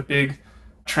couple of the big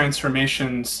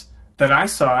transformations that I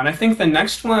saw. And I think the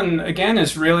next one, again,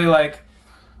 is really like,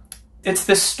 it's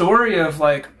this story of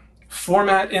like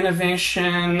format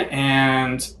innovation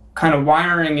and kind of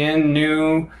wiring in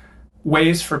new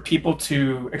ways for people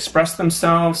to express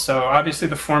themselves. So obviously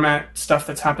the format stuff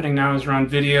that's happening now is around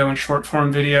video and short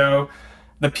form video.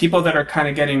 The people that are kind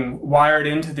of getting wired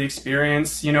into the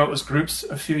experience, it was groups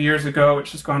a few years ago,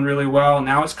 which has gone really well.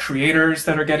 Now it's creators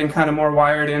that are getting kind of more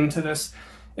wired into this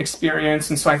experience.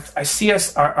 And so I see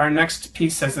our next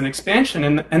piece as an expansion.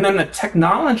 And then the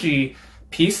technology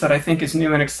piece that I think is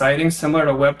new and exciting, similar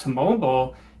to web to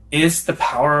mobile, is the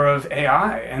power of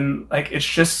AI. And like, it's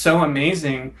just so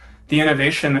amazing, the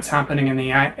innovation that's happening in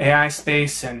the AI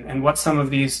space and what some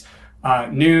of these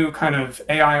new kind of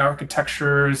AI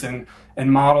architectures and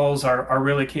models are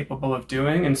really capable of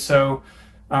doing. And so,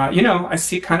 I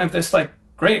see kind of this like,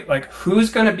 great, like who's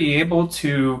going to be able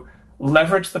to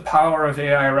leverage the power of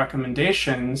AI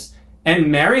recommendations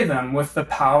and marry them with the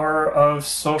power of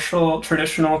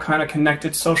traditional kind of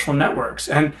connected social networks.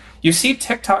 And you see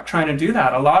TikTok trying to do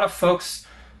that. A lot of folks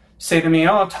say to me,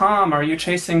 oh, Tom, are you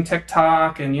chasing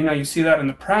TikTok? And, you see that in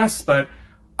the press. But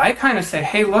I kind of say,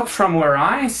 hey, look, from where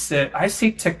I sit, I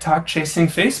see TikTok chasing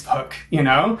Facebook.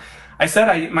 I said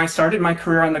I started my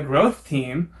career on the growth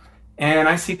team, and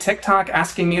I see TikTok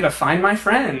asking me to find my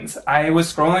friends. I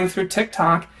was scrolling through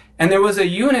TikTok, and there was a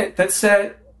unit that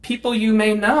said, people you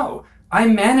may know. I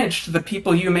managed the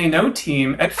people you may know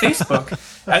team at Facebook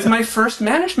as my first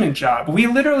management job. We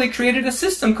literally created a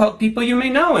system called People You May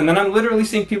Know. And then I'm literally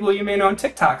seeing people you may know on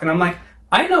TikTok. And I'm like,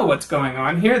 I know what's going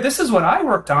on here. This is what I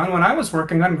worked on when I was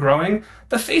working on growing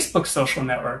the Facebook social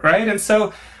network, right? And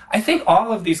so I think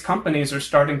all of these companies are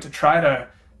starting to try to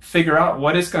figure out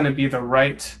what is going to be the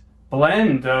right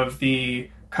blend of the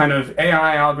kind of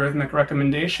AI algorithmic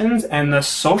recommendations and the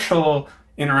social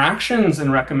interactions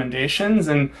and recommendations.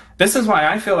 And this is why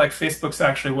I feel like Facebook's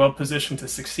actually well positioned to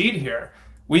succeed here.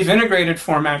 We've integrated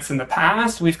formats in the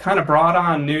past. We've kind of brought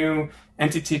on new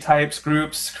entity types,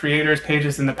 groups, creators,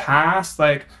 pages in the past.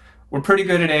 Like, we're pretty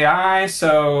good at AI,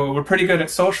 so we're pretty good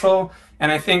at social.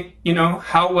 And I think,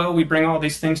 how well we bring all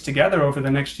these things together over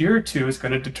the next year or two is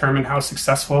going to determine how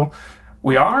successful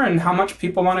we are and how much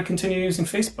people want to continue using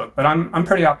Facebook. But I'm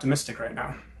pretty optimistic right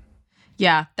now.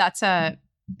 Yeah, that's a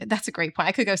great point.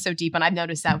 I could go so deep, and I've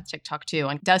noticed that with TikTok too.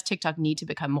 And does TikTok need to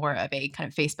become more of a kind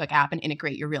of Facebook app and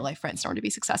integrate your real life friends in order to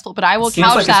be successful? But I will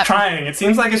couch that. It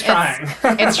seems like it's trying.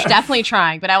 It's definitely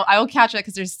trying, but I will couch that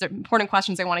because there's some important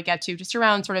questions I want to get to just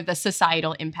around sort of the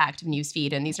societal impact of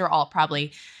newsfeed. And these are all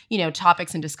probably,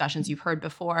 topics and discussions you've heard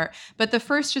before. But the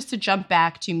first, just to jump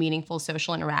back to meaningful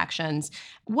social interactions,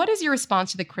 what is your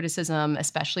response to the criticism,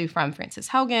 especially from Frances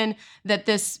Haugen, that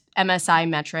this MSI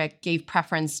metric gave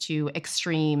preference to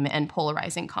extreme and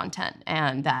polarizing content,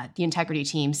 and that the integrity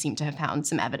team seemed to have found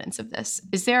some evidence of this?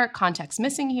 Is there context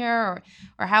missing here,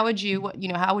 or how would you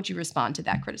respond to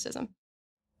that criticism?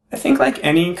 I think like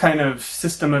any kind of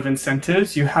system of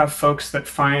incentives, you have folks that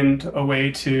find a way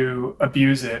to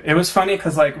abuse it. It was funny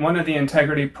because one of the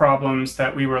integrity problems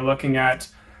that we were looking at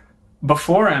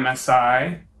before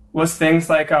MSI was things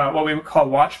like what we would call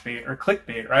watch bait or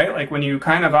clickbait, right? Like when you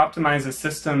kind of optimize a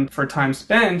system for time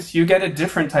spent, you get a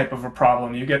different type of a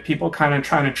problem. You get people kind of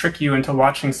trying to trick you into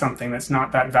watching something that's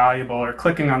not that valuable or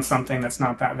clicking on something that's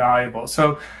not that valuable.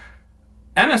 So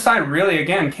MSI really,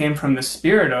 again, came from the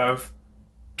spirit of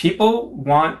people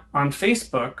want on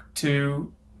Facebook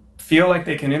to feel like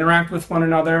they can interact with one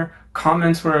another.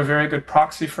 Comments were a very good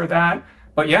proxy for that.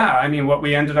 But yeah, I mean, what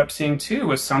we ended up seeing too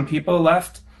was some people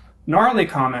left gnarly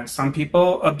comments. Some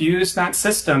people abused that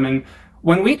system. And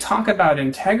when we talk about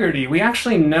integrity, we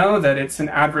actually know that it's an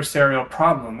adversarial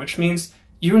problem, which means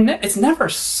it's never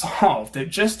solved. It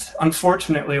just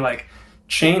unfortunately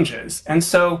changes. And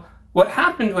so what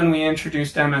happened when we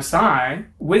introduced MSI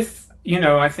with,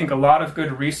 I think a lot of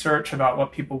good research about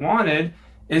what people wanted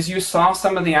is you saw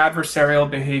some of the adversarial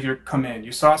behavior come in.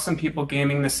 You saw some people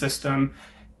gaming the system.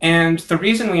 And the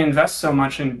reason we invest so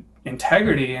much in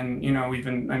integrity, and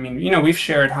we've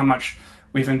shared how much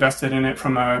we've invested in it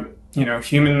from a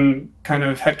human kind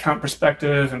of headcount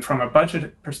perspective and from a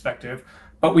budget perspective,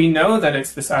 but we know that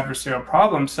it's this adversarial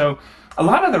problem. So a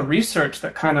lot of the research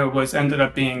that kind of ended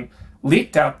up being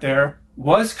leaked out there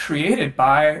was created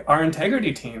by our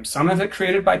integrity team. Some of it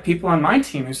created by people on my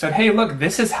team who said, hey, look,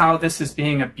 this is how this is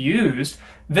being abused.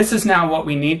 This is now what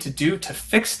we need to do to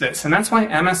fix this. And that's why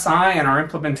MSI and our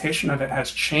implementation of it has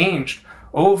changed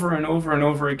over and over and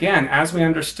over again as we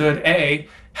understood, A,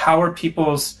 how are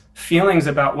people's feelings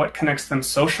about what connects them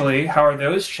socially, how are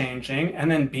those changing?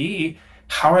 And then B,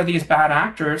 how are these bad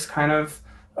actors kind of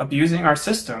abusing our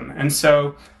system? And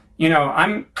so,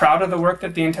 I'm proud of the work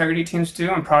that the integrity teams do.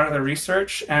 I'm proud of the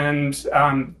research. And,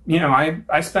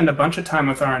 I spend a bunch of time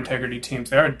with our integrity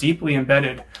teams. They are deeply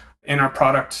embedded in our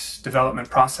product development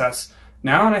process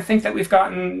now. And I think that we've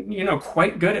gotten,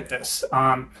 quite good at this.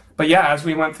 But yeah, as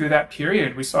we went through that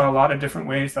period, we saw a lot of different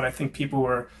ways that I think people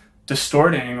were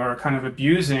distorting or kind of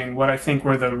abusing what I think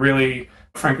were the really,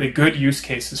 frankly, good use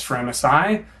cases for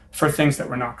MSI for things that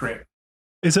were not great.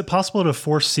 Is it possible to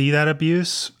foresee that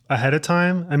abuse ahead of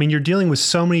time? I mean, you're dealing with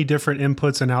so many different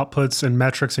inputs and outputs and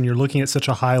metrics, and you're looking at such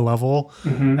a high level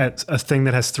at a thing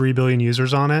that has 3 billion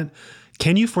users on it.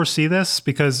 Can you foresee this?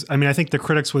 Because, I think the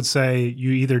critics would say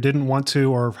you either didn't want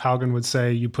to, or Haugen would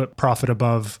say you put profit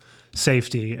above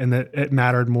safety and that it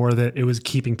mattered more that it was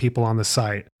keeping people on the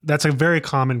site. That's a very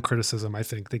common criticism, I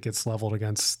think, that gets leveled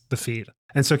against the feed.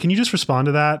 And so can you just respond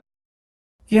to that?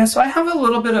 Yeah, so I have a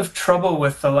little bit of trouble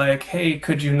with the hey,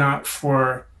 could you not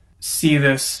foresee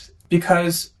this?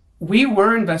 Because we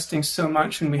were investing so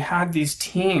much and we had these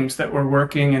teams that were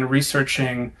working and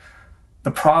researching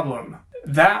the problem.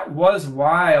 That was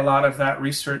why a lot of that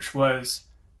research was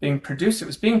being produced. It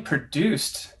was being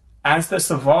produced as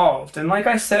this evolved. And like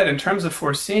I said, in terms of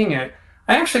foreseeing it,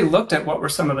 I actually looked at what were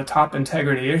some of the top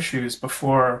integrity issues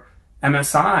before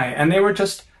MSI, and they were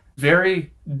just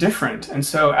very different. And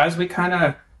so as we kind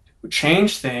of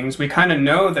change things, we kind of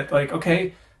know that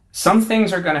okay, some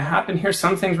things are going to happen here,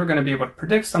 some things we're going to be able to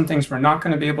predict, some things we're not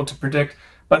going to be able to predict.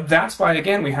 But that's why,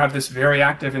 again, we have this very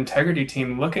active integrity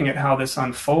team looking at how this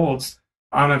unfolds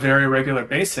on a very regular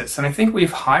basis. And I think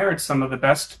we've hired some of the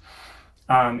best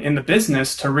in the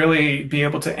business to really be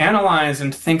able to analyze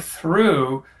and think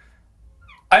through.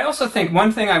 I also think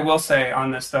one thing I will say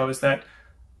on this, though, is that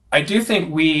I do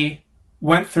think we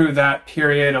went through that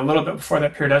period a little bit before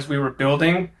that period as we were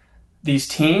building these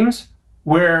teams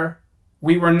where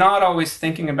we were not always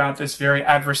thinking about this very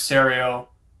adversarial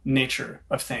nature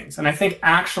of things. And I think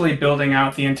actually building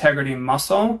out the integrity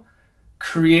muscle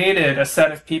created a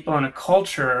set of people and a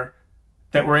culture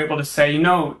that were able to say,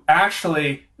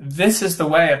 actually, this is the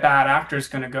way a bad actor is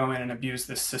going to go in and abuse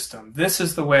this system. This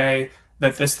is the way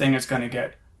that this thing is going to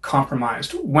get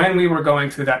compromised. When we were going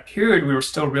through that period, we were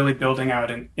still really building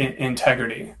out in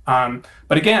integrity.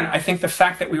 But again, I think the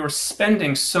fact that we were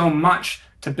spending so much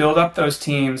to build up those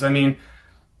teams,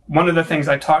 one of the things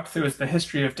I talked through is the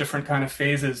history of different kind of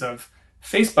phases of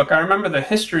Facebook. I remember the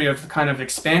history of the kind of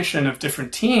expansion of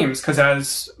different teams,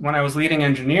 because when I was leading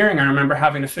engineering, I remember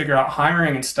having to figure out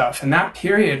hiring and stuff. In that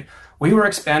period, we were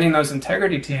expanding those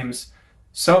integrity teams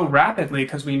so rapidly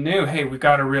because we knew, hey, we've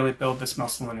got to really build this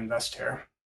muscle and invest here.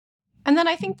 And then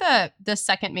I think the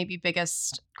second maybe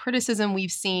biggest criticism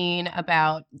we've seen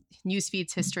about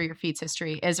newsfeed's history or feed's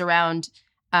history is around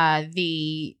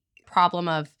the problem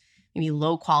of maybe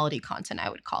low quality content, I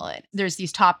would call it. There's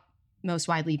these top most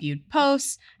widely viewed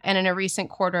posts. And in a recent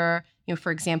quarter,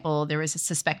 for example, there was a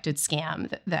suspected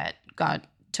scam that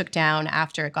took down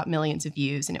after it got millions of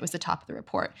views and it was the top of the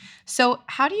report. So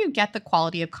how do you get the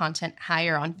quality of content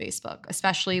higher on Facebook,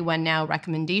 especially when now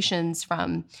recommendations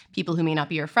from people who may not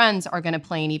be your friends are going to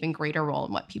play an even greater role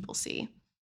in what people see?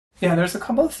 Yeah, there's a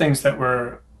couple of things that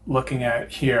we're looking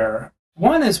at here.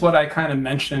 One is what I kind of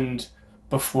mentioned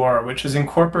before, which is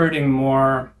incorporating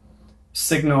more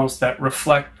signals that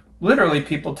reflect literally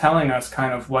people telling us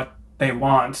kind of what they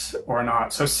want or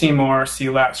not. So see more, see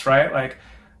less, right? Like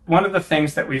one of the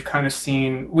things that we've kind of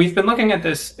seen, we've been looking at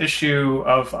this issue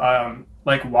of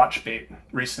like watch bait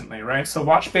recently, right? So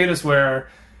watch bait is where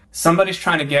somebody's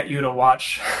trying to get you to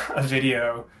watch a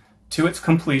video to its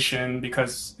completion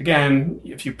because, again,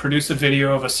 if you produce a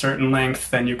video of a certain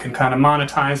length, then you can kind of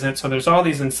monetize it. So there's all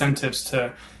these incentives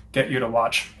to get you to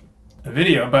watch a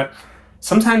video. But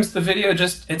sometimes the video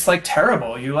it's like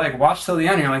terrible. You like watch till the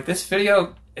end and you're like, this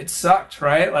video, it sucked,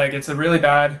 right? Like it's a really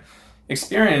bad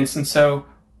experience. And so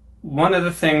one of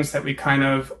the things that we kind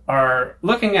of are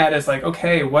looking at is like,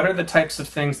 okay, what are the types of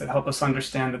things that help us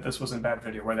understand that this was a bad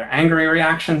video? Were there angry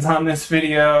reactions on this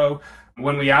video?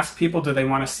 When we ask people, do they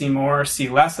want to see more, see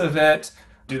less of it?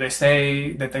 Do they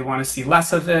say that they want to see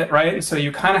less of it, right? And so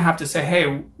you kind of have to say,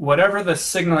 hey, whatever the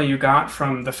signal you got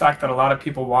from the fact that a lot of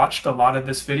people watched a lot of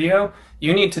this video,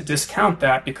 you need to discount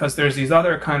that because there's these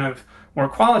other kind of more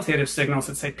qualitative signals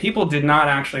that say people did not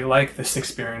actually like this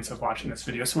experience of watching this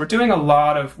video. So we're doing a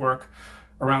lot of work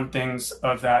around things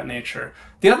of that nature.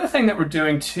 The other thing that we're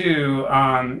doing too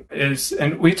is,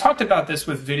 and we talked about this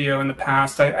with video in the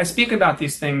past, I speak about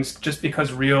these things just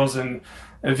because Reels and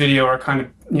video are kind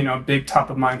of, big top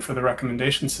of mind for the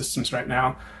recommendation systems right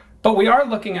now. But we are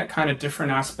looking at kind of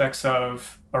different aspects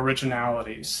of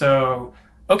originality. So,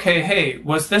 okay, hey,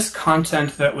 was this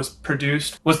content that was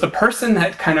produced, was the person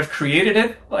that kind of created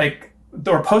it,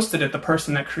 or posted it, the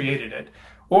person that created it?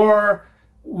 Or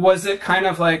was it kind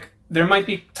of like, there might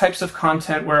be types of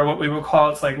content where what we would call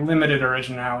it's like limited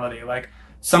originality. Like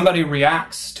somebody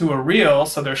reacts to a reel,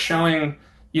 so they're showing,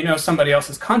 somebody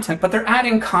else's content, but they're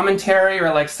adding commentary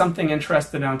or like something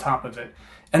interesting on top of it.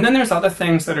 And then there's other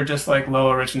things that are just like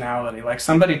low originality. Like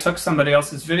somebody took somebody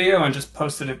else's video and just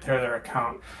posted it to their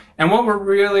account. And what we're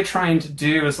really trying to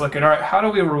do is look at, all right, how do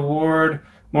we reward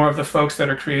more of the folks that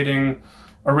are creating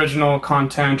original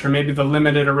content, or maybe the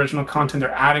limited original content,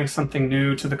 they're adding something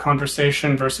new to the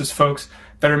conversation versus folks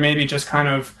that are maybe just kind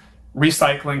of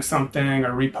recycling something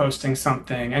or reposting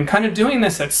something. And kind of doing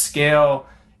this at scale,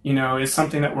 is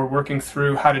something that we're working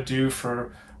through how to do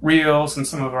for Reels and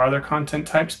some of our other content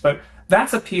types. But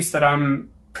that's a piece that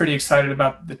I'm pretty excited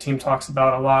about, the team talks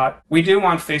about a lot. We do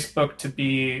want Facebook to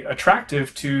be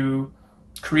attractive to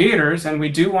creators, and we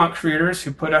do want creators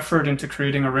who put effort into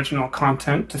creating original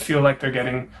content to feel like they're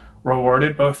getting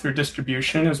rewarded both through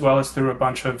distribution as well as through a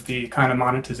bunch of the kind of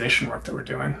monetization work that we're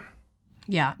doing.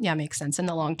 Yeah, makes sense. In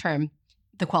the long term,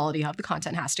 the quality of the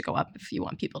content has to go up if you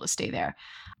want people to stay there.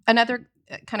 Another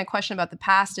kind of question about the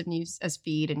past of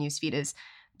Newsfeed and Newsfeed is,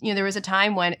 there was a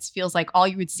time when it feels like all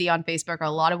you would see on Facebook, or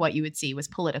a lot of what you would see, was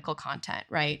political content,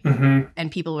 right? Mm-hmm. And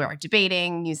people were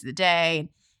debating news of the day.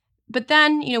 But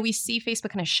then, we see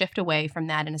Facebook kind of shift away from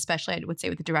that, and especially I would say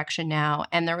with the direction now.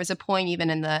 And there was a point even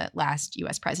in the last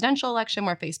US presidential election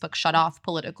where Facebook shut off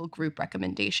political group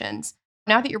recommendations.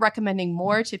 Now that you're recommending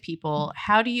more to people,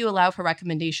 how do you allow for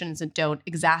recommendations that don't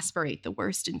exasperate the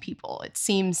worst in people? It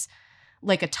seems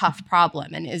like a tough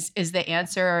problem. And is the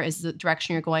answer, is the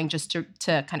direction you're going just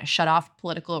to kind of shut off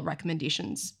political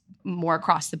recommendations more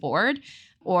across the board?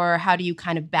 Or how do you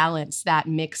kind of balance that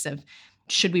mix of,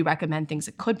 should we recommend things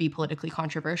that could be politically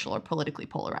controversial or politically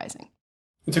polarizing?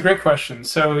 It's a great question.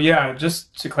 So yeah,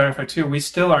 just to clarify too, we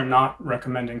still are not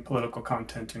recommending political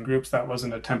content in groups. That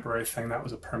wasn't a temporary thing. That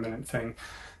was a permanent thing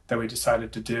that we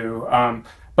decided to do.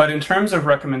 But in terms of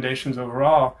recommendations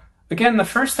overall, again, the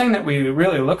first thing that we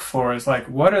really look for is like,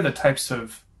 what are the types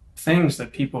of things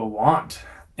that people want?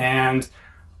 And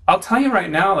I'll tell you right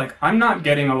now, like, I'm not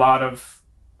getting a lot of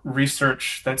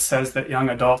research that says that young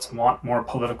adults want more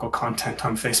political content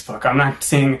on Facebook. I'm not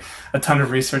seeing a ton of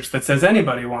research that says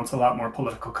anybody wants a lot more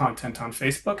political content on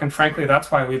Facebook. And frankly, that's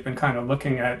why we've been kind of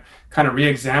looking at kind of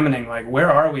re-examining, like,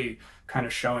 where are we kind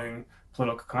of showing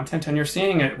political content? And you're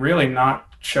seeing it really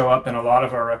not show up in a lot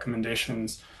of our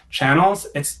recommendations channels.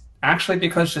 It's actually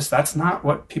because just that's not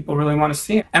what people really want to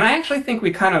see. And I actually think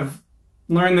we kind of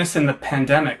learned this in the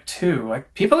pandemic too.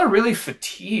 Like, people are really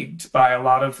fatigued by a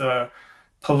lot of the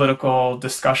political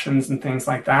discussions and things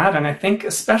like that. And I think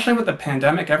especially with the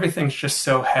pandemic, everything's just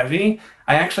so heavy.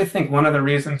 I actually think one of the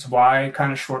reasons why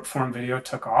kind of short form video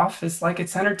took off is like,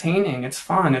 it's entertaining, it's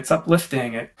fun, it's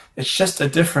uplifting. It's just a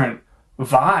different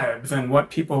vibe than what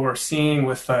people were seeing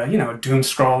with, doom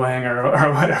scrolling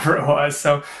or whatever it was.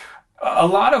 So a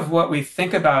lot of what we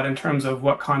think about in terms of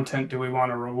what content do we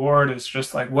want to reward is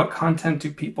just like, what content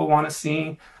do people want to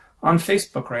see on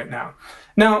Facebook right now?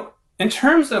 Now, in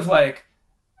terms of like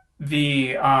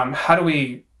the how do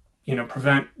we,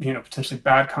 prevent, potentially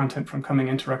bad content from coming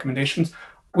into recommendations,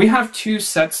 we have two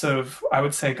sets of, I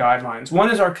would say, guidelines.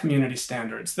 One is our community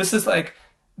standards. This is like,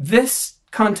 this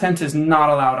content is not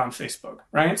allowed on Facebook,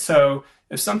 right? So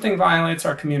if something violates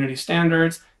our community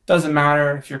standards, doesn't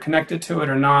matter if you're connected to it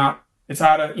or not. It's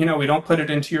out of, we don't put it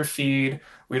into your feed.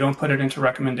 We don't put it into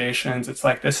recommendations. It's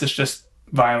like, this is just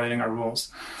violating our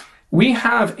rules. We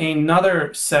have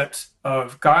another set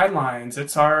of guidelines.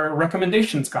 It's our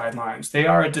recommendations guidelines. They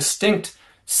are a distinct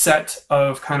set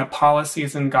of kind of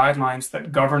policies and guidelines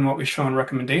that govern what we show in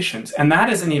recommendations. And that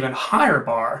is an even higher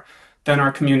bar than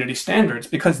our community standards,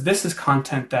 because this is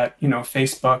content that,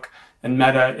 Facebook and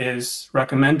Meta is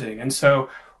recommending. And so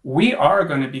we are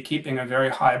going to be keeping a very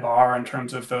high bar in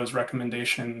terms of those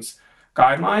recommendations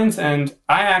guidelines. And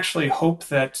I actually hope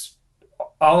that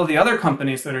all of the other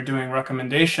companies that are doing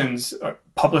recommendations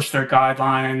publish their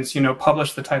guidelines,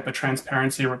 publish the type of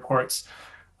transparency reports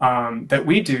that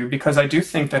we do, because I do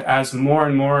think that as more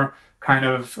and more kind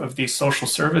of these social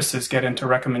services get into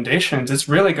recommendations, it's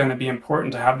really going to be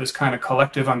important to have this kind of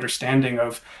collective understanding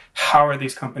of how are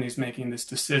these companies making this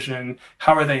decision,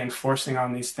 how are they enforcing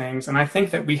on these things. And I think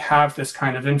that we have this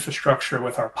kind of infrastructure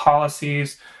with our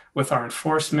policies, with our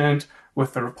enforcement,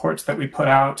 with the reports that we put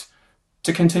out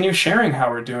to continue sharing how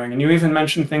we're doing. And you even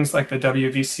mentioned things like the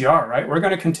WVCR, right? We're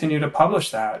going to continue to publish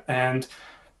that. And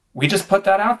we just put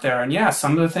that out there. And yeah,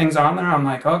 some of the things on there, I'm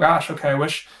like, oh gosh, okay, I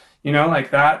wish,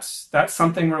 that's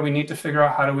something where we need to figure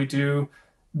out how do we do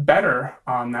better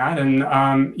on that. And,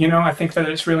 I think that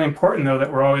it's really important, though,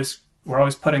 that we're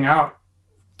always putting out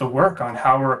the work on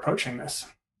how we're approaching this.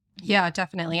 Yeah,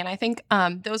 definitely. And I think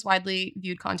those widely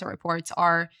viewed content reports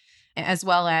are, as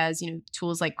well as,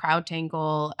 tools like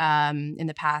CrowdTangle in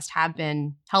the past have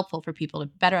been helpful for people to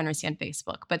better understand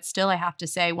Facebook. But still, I have to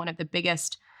say, one of the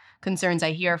biggest concerns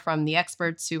I hear from the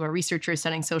experts who are researchers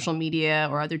studying social media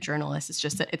or other journalists is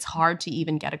just that it's hard to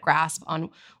even get a grasp on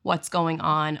what's going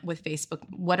on with Facebook.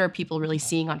 What are people really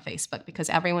seeing on Facebook? Because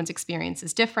everyone's experience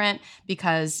is different,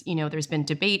 because, there's been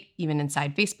debate even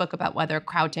inside Facebook about whether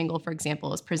CrowdTangle, for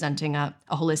example, is presenting a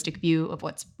holistic view of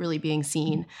what's really being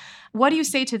seen. What do you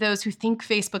say to those who think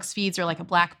Facebook's feeds are like a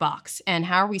black box, and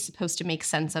how are we supposed to make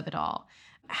sense of it all?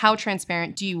 How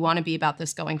transparent do you want to be about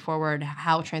this going forward?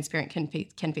 How transparent can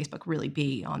Facebook really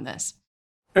be on this?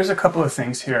 There's a couple of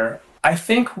things here. I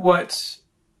think what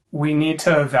we need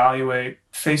to evaluate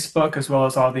Facebook as well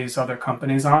as all these other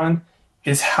companies on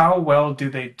is how well do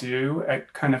they do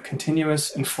at kind of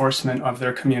continuous enforcement of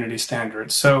their community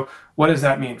standards. So what does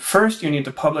that mean? First, you need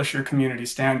to publish your community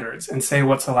standards and say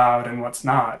what's allowed and what's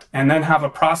not, and then have a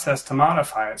process to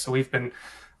modify it. So we've been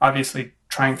obviously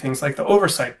trying things like the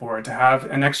oversight board to have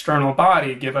an external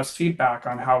body give us feedback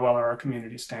on how well are our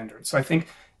community standards. So I think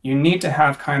you need to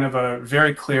have kind of a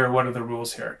very clear, what are the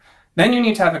rules here? Then you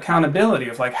need to have accountability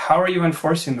of like, how are you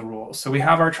enforcing the rules? So we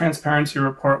have our transparency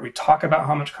report. We talk about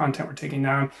how much content we're taking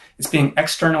down. It's being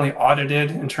externally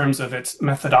audited in terms of its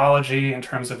methodology, in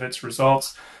terms of its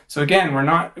results. So again,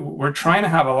 we're trying to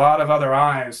have a lot of other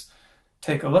eyes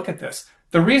take a look at this.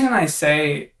 The reason I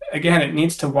say, again, it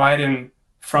needs to widen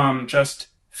from just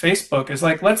Facebook is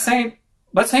like, let's say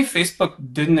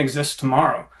Facebook didn't exist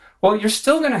tomorrow. Well, you're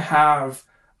still going to have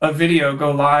a video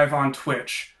go live on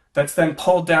Twitch that's then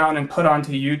pulled down and put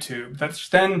onto YouTube, that's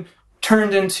then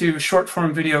turned into short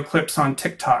form video clips on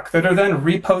TikTok that are then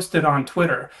reposted on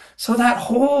Twitter. So that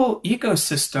whole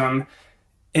ecosystem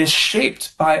is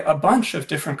shaped by a bunch of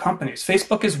different companies.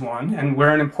 Facebook is one, and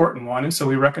we're an important one, and so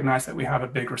we recognize that we have a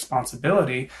big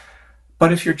responsibility.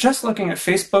 But if you're just looking at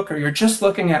Facebook, or you're just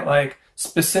looking at like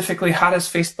specifically how does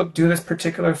Facebook do this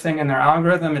particular thing in their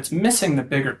algorithm, it's missing the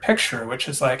bigger picture, which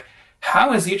is like,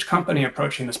 how is each company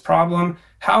approaching this problem?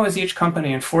 How is each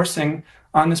company enforcing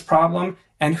on this problem?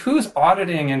 And who's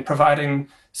auditing and providing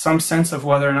some sense of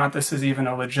whether or not this is even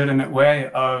a legitimate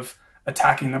way of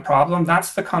attacking the problem?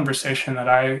 That's the conversation that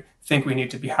I think we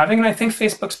need to be having. And I think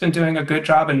Facebook's been doing a good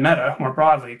job, and Meta more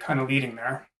broadly kind of leading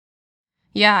there.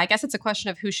 Yeah, I guess it's a question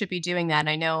of who should be doing that.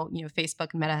 I know,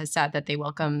 Facebook and Meta has said that they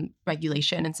welcome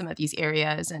regulation in some of these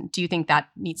areas. And do you think that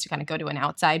needs to kind of go to an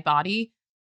outside body?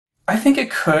 I think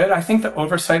it could. I think the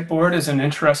oversight board is an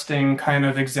interesting kind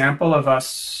of example of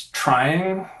us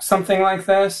trying something like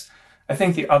this. I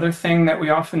think the other thing that we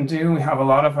often do, we have a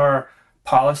lot of our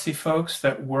policy folks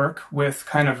that work with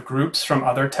kind of groups from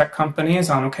other tech companies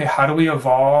on, okay, how do we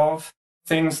evolve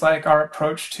things like our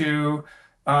approach to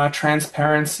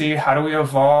transparency? How do we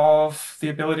evolve the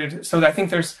ability to? So I think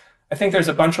there's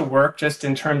a bunch of work just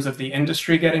in terms of the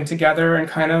industry getting together and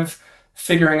kind of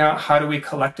figuring out how do we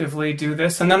collectively do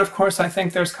this. And then, of course, I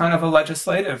think there's kind of a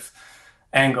legislative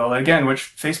angle, again,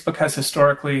 which Facebook has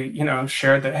historically,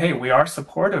 shared that, hey, we are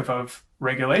supportive of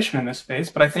regulation in this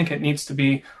space, but I think it needs to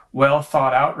be well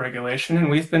thought out regulation. And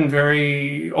we've been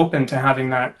very open to having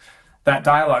that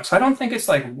dialogue. So I don't think it's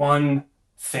like one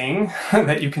thing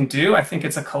that you can do. I think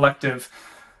it's a collective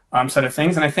set of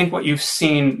things. And I think what you've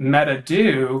seen Meta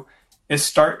do is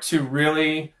start to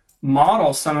really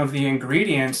model some of the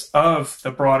ingredients of the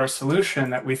broader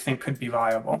solution that we think could be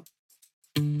viable.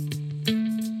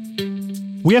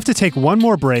 We have to take one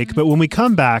more break, but when we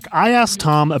come back, I asked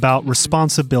Tom about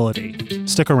responsibility.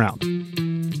 Stick around.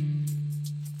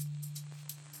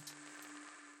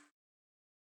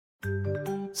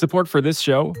 Support for this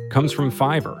show comes from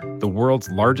Fiverr, the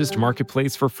world's largest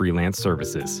marketplace for freelance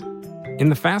services. In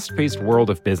the fast-paced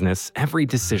world of business, every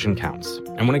decision counts.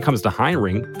 And when it comes to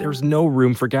hiring, there's no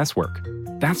room for guesswork.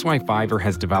 That's why Fiverr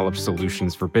has developed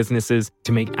solutions for businesses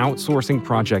to make outsourcing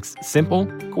projects simple,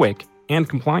 quick, and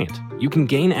compliant. You can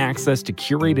gain access to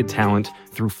curated talent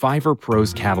through Fiverr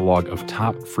Pro's catalog of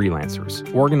top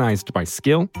freelancers, organized by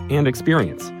skill and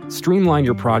experience. Streamline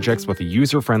your projects with a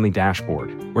user-friendly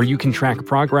dashboard where you can track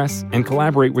progress and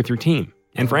collaborate with your team.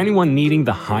 And for anyone needing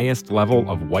the highest level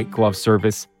of white glove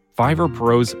service, Fiverr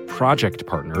Pro's project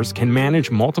partners can manage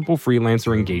multiple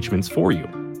freelancer engagements for you.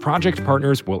 Project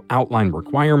partners will outline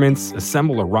requirements,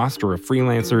 assemble a roster of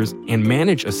freelancers, and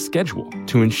manage a schedule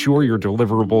to ensure your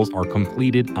deliverables are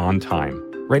completed on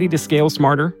time. Ready to scale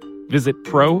smarter? Visit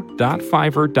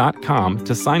pro.fiverr.com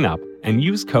to sign up and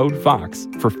use code VOX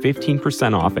for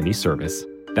 15% off any service.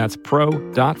 That's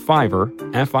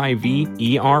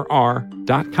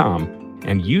pro.fiverr.com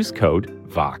and use code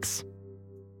VOX.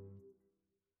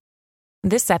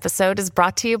 This episode is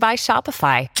brought to you by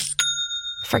Shopify.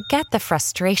 Forget the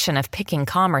frustration of picking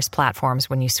commerce platforms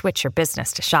when you switch your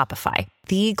business to Shopify,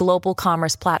 the global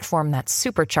commerce platform that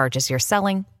supercharges your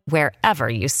selling wherever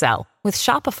you sell. With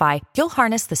Shopify, you'll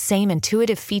harness the same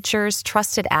intuitive features,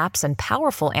 trusted apps, and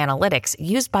powerful analytics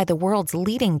used by the world's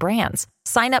leading brands.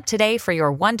 Sign up today for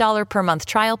your $1 per month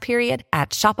trial period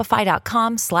at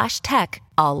shopify.com/tech,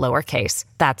 all lowercase.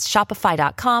 That's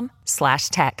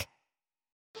shopify.com/tech.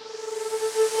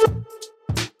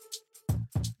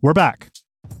 We're back.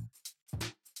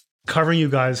 Covering you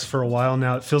guys for a while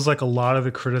now, it feels like a lot of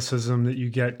the criticism that you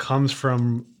get comes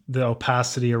from the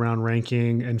opacity around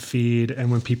ranking and feed, and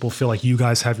when people feel like you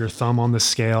guys have your thumb on the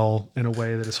scale in a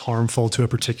way that is harmful to a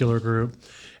particular group.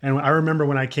 And I remember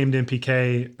when I came to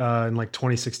MPK in like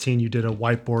 2016, you did a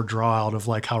whiteboard draw out of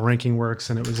like how ranking works.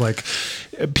 And it was like,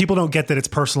 people don't get that it's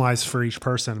personalized for each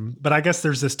person. But I guess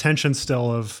there's this tension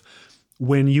still of,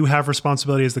 when you have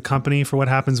responsibility as the company for what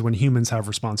happens when humans have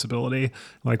responsibility.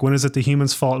 Like, when is it the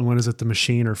human's fault and when is it the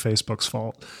machine or Facebook's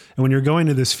fault? And when you're going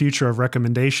to this future of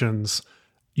recommendations,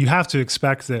 you have to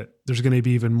expect that there's going to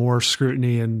be even more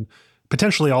scrutiny, and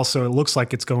potentially also it looks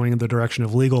like it's going in the direction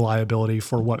of legal liability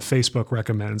for what Facebook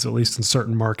recommends, at least in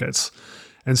certain markets.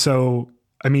 And so,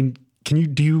 I mean,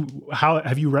 how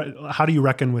do you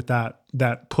reckon with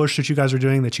that push that you guys are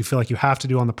doing, that you feel like you have to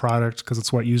do on the product because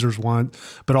it's what users want,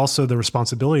 but also the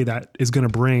responsibility that is going to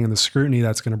bring and the scrutiny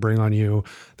that's going to bring on you,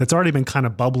 that's already been kind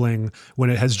of bubbling when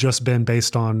it has just been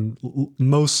based on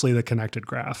mostly the connected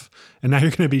graph. And now you're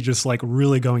going to be just like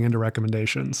really going into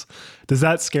recommendations. Does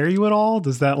that scare you at all?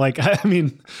 Does that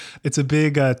it's a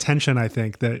big tension, I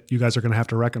think, that you guys are going to have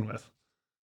to reckon with.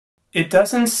 It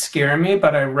doesn't scare me,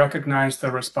 but I recognize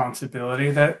the responsibility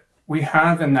that we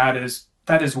have, and that is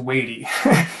weighty,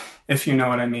 if you know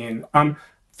what I mean.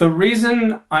 The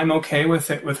reason I'm okay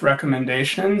with it with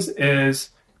recommendations is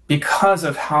because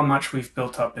of how much we've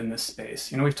built up in this space.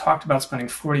 We've talked about spending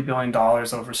 $40 billion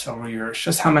over several years,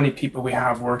 just how many people we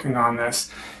have working on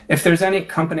this. If there's any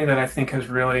company that I think has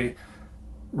really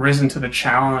risen to the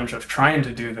challenge of trying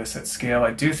to do this at scale,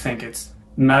 I do think it's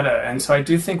Meta. And so I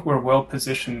do think we're well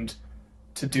positioned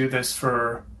to do this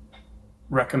for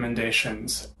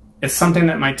recommendations. It's something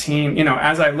that my team,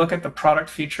 as I look at the product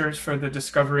features for the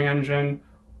discovery engine,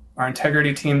 our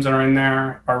integrity teams are in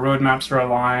there, our roadmaps are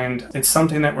aligned. It's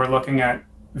something that we're looking at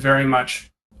very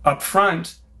much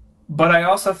upfront, but I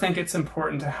also think it's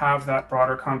important to have that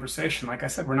broader conversation. Like I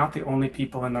said, we're not the only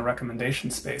people in the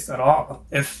recommendation space at all.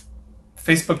 If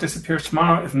Facebook disappears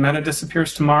tomorrow, if Meta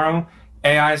disappears tomorrow,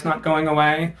 AI is not going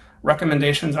away,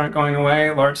 recommendations aren't going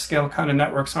away, large-scale kind of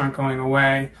networks aren't going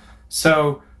away.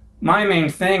 So my main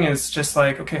thing is just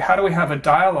like, okay, how do we have a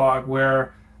dialogue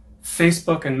where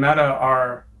Facebook and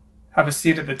Meta have a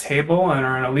seat at the table and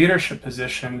are in a leadership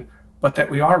position, but that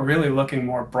we are really looking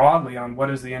more broadly on what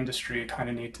does the industry kind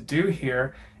of need to do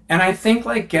here. And I think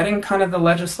like getting kind of the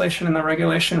legislation and the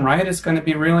regulation right is going to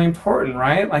be really important,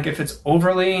 right? Like if it's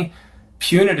overly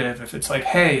punitive, if it's like,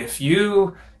 hey, if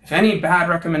any bad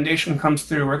recommendation comes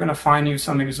through, we're going to fine you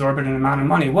some exorbitant amount of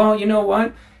money. Well, you know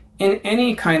what? In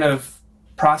any kind of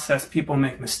process, people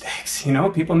make mistakes.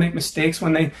 People make mistakes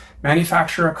when they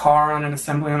manufacture a car on an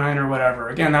assembly line or whatever.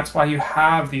 Again, that's why you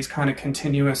have these kind of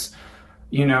continuous,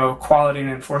 quality and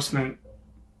enforcement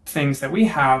things that we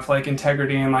have, like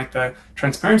integrity and like the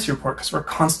transparency report, because we're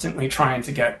constantly trying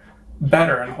to get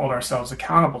better and hold ourselves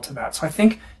accountable to that. So I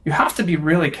think you have to be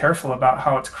really careful about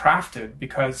how it's crafted,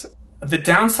 because the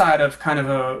downside of kind of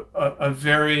a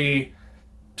very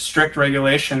strict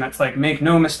regulation that's like make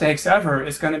no mistakes ever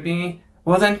is going to be,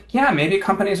 well then, yeah, maybe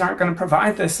companies aren't going to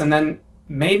provide this, and then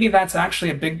maybe that's actually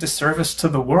a big disservice to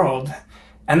the world.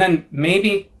 And then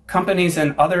maybe companies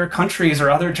in other countries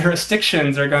or other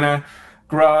jurisdictions are going to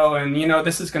grow, and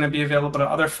this is going to be available to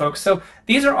other folks. So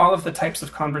these are all of the types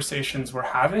of conversations we're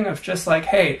having, of just like,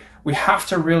 hey, we have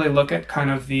to really look at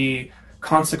kind of the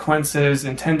consequences,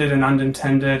 intended and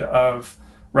unintended, of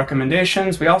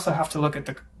recommendations. We also have to look at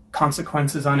the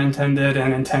consequences, unintended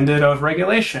and intended, of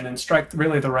regulation, and strike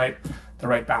really the right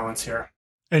balance here.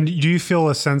 And do you feel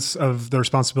a sense of the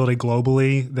responsibility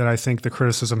globally that I think the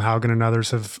criticism Haugen and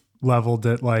others have leveled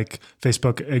that like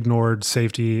Facebook ignored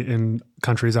safety in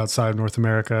countries outside of North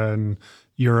America and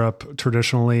Europe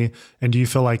traditionally? And do you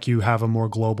feel like you have a more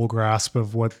global grasp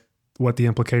of what the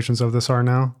implications of this are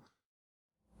now?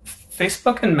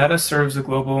 Facebook and Meta serves a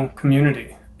global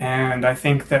community. And I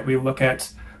think that we look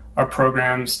at our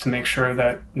programs to make sure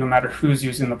that no matter who's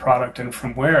using the product and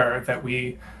from where, that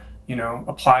we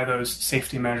apply those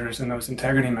safety measures and those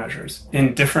integrity measures.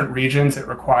 In different regions, it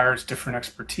requires different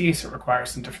expertise. It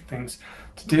requires some different things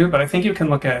to do. But I think you can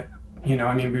look at, we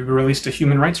released a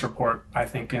human rights report, I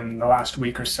think, in the last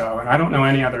week or so. And I don't know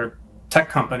any other tech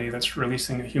company that's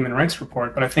releasing a human rights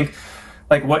report. But I think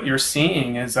like what you're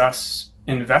seeing is us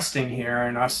investing here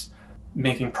and us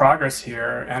making progress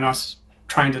here and us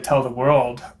trying to tell the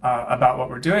world about what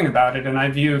we're doing about it. And I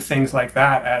view things like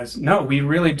that as, no, we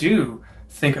really do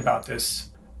think about this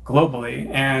globally.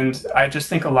 And I just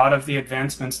think a lot of the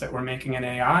advancements that we're making in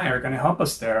AI are going to help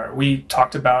us there. We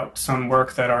talked about some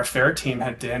work that our FAIR team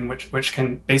had done, which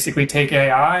can basically take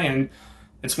AI, and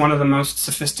it's one of the most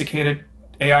sophisticated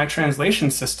AI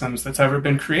translation systems that's ever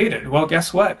been created. Well,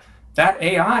 guess what? That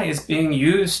AI is being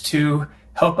used to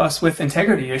help us with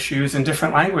integrity issues in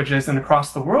different languages and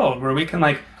across the world, where we can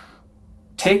like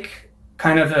take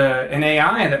kind of an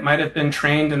AI that might have been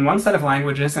trained in one set of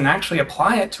languages and actually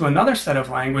apply it to another set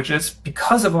of languages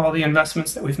because of all the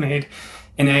investments that we've made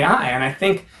in AI. And I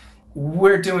think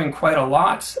we're doing quite a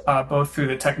lot, both through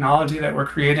the technology that we're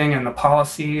creating and the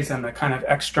policies and the kind of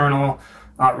external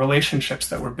relationships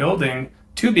that we're building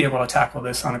to be able to tackle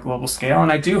this on a global scale.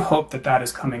 And I do hope that that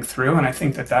is coming through. And I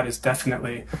think that that is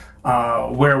definitely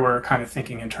where we're kind of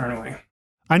thinking internally.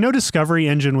 I know Discovery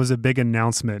Engine was a big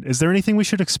announcement. Is there anything we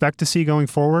should expect to see going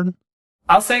forward?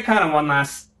 I'll say kind of one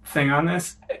last thing on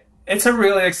this. It's a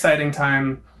really exciting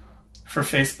time for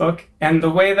Facebook. And the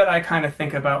way that I kind of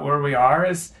think about where we are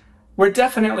is we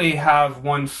definitely have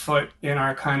one foot in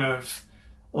our kind of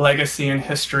legacy and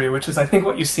history, which is I think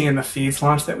what you see in the Feeds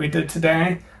launch that we did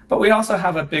today. But we also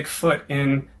have a big foot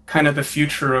in kind of the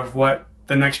future of what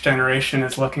the next generation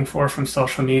is looking for from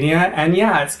social media. And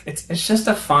yeah, it's just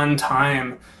a fun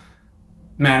time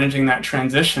managing that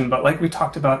transition. But like we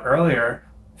talked about earlier,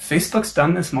 Facebook's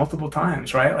done this multiple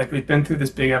times, right? Like we've been through this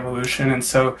big evolution. And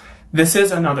so this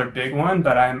is another big one,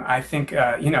 but I think,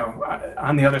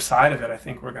 on the other side of it, I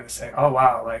think we're going to say, oh,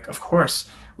 wow, like, of course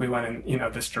we went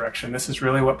in, this direction. This is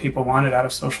really what people wanted out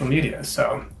of social media.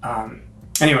 So,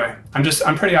 anyway,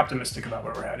 I'm pretty optimistic about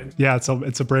where we're headed. Yeah,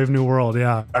 it's a brave new world.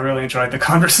 Yeah. I really enjoyed the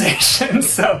conversation.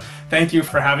 So thank you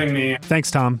for having me.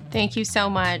 Thanks, Tom. Thank you so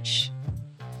much.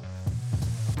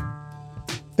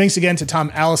 Thanks again to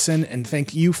Tom Allison, and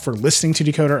thank you for listening to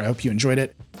Decoder. I hope you enjoyed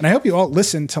it. And I hope you all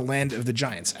listened to Land of the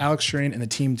Giants. Alex Shereen and the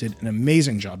team did an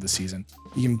amazing job this season.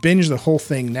 You can binge the whole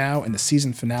thing now, and the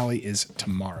season finale is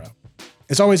tomorrow.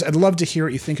 As always, I'd love to hear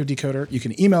what you think of Decoder. You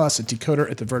can email us at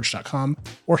decoder@theverge.com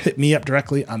or hit me up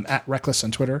directly. I'm @Reckless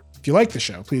on Twitter. If you like the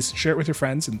show, please share it with your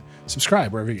friends and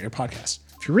subscribe wherever you get your podcasts.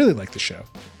 If you really like the show,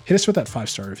 hit us with that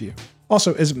 5-star review.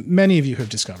 Also, as many of you have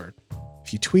discovered,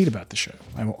 if you tweet about the show,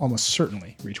 I will almost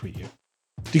certainly retweet you.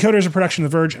 Decoder is a production of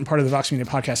The Verge and part of the Vox Media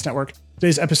Podcast Network.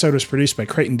 Today's episode was produced by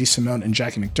Creighton DeSimone and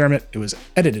Jackie McDermott. It was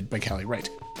edited by Callie Wright.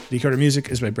 Decoder music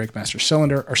is by Breakmaster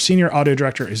Cylinder. Our senior audio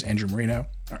director is Andrew Marino.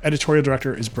 Our editorial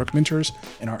director is Brooke Minters.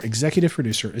 And our executive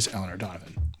producer is Eleanor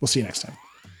Donovan. We'll see you next time.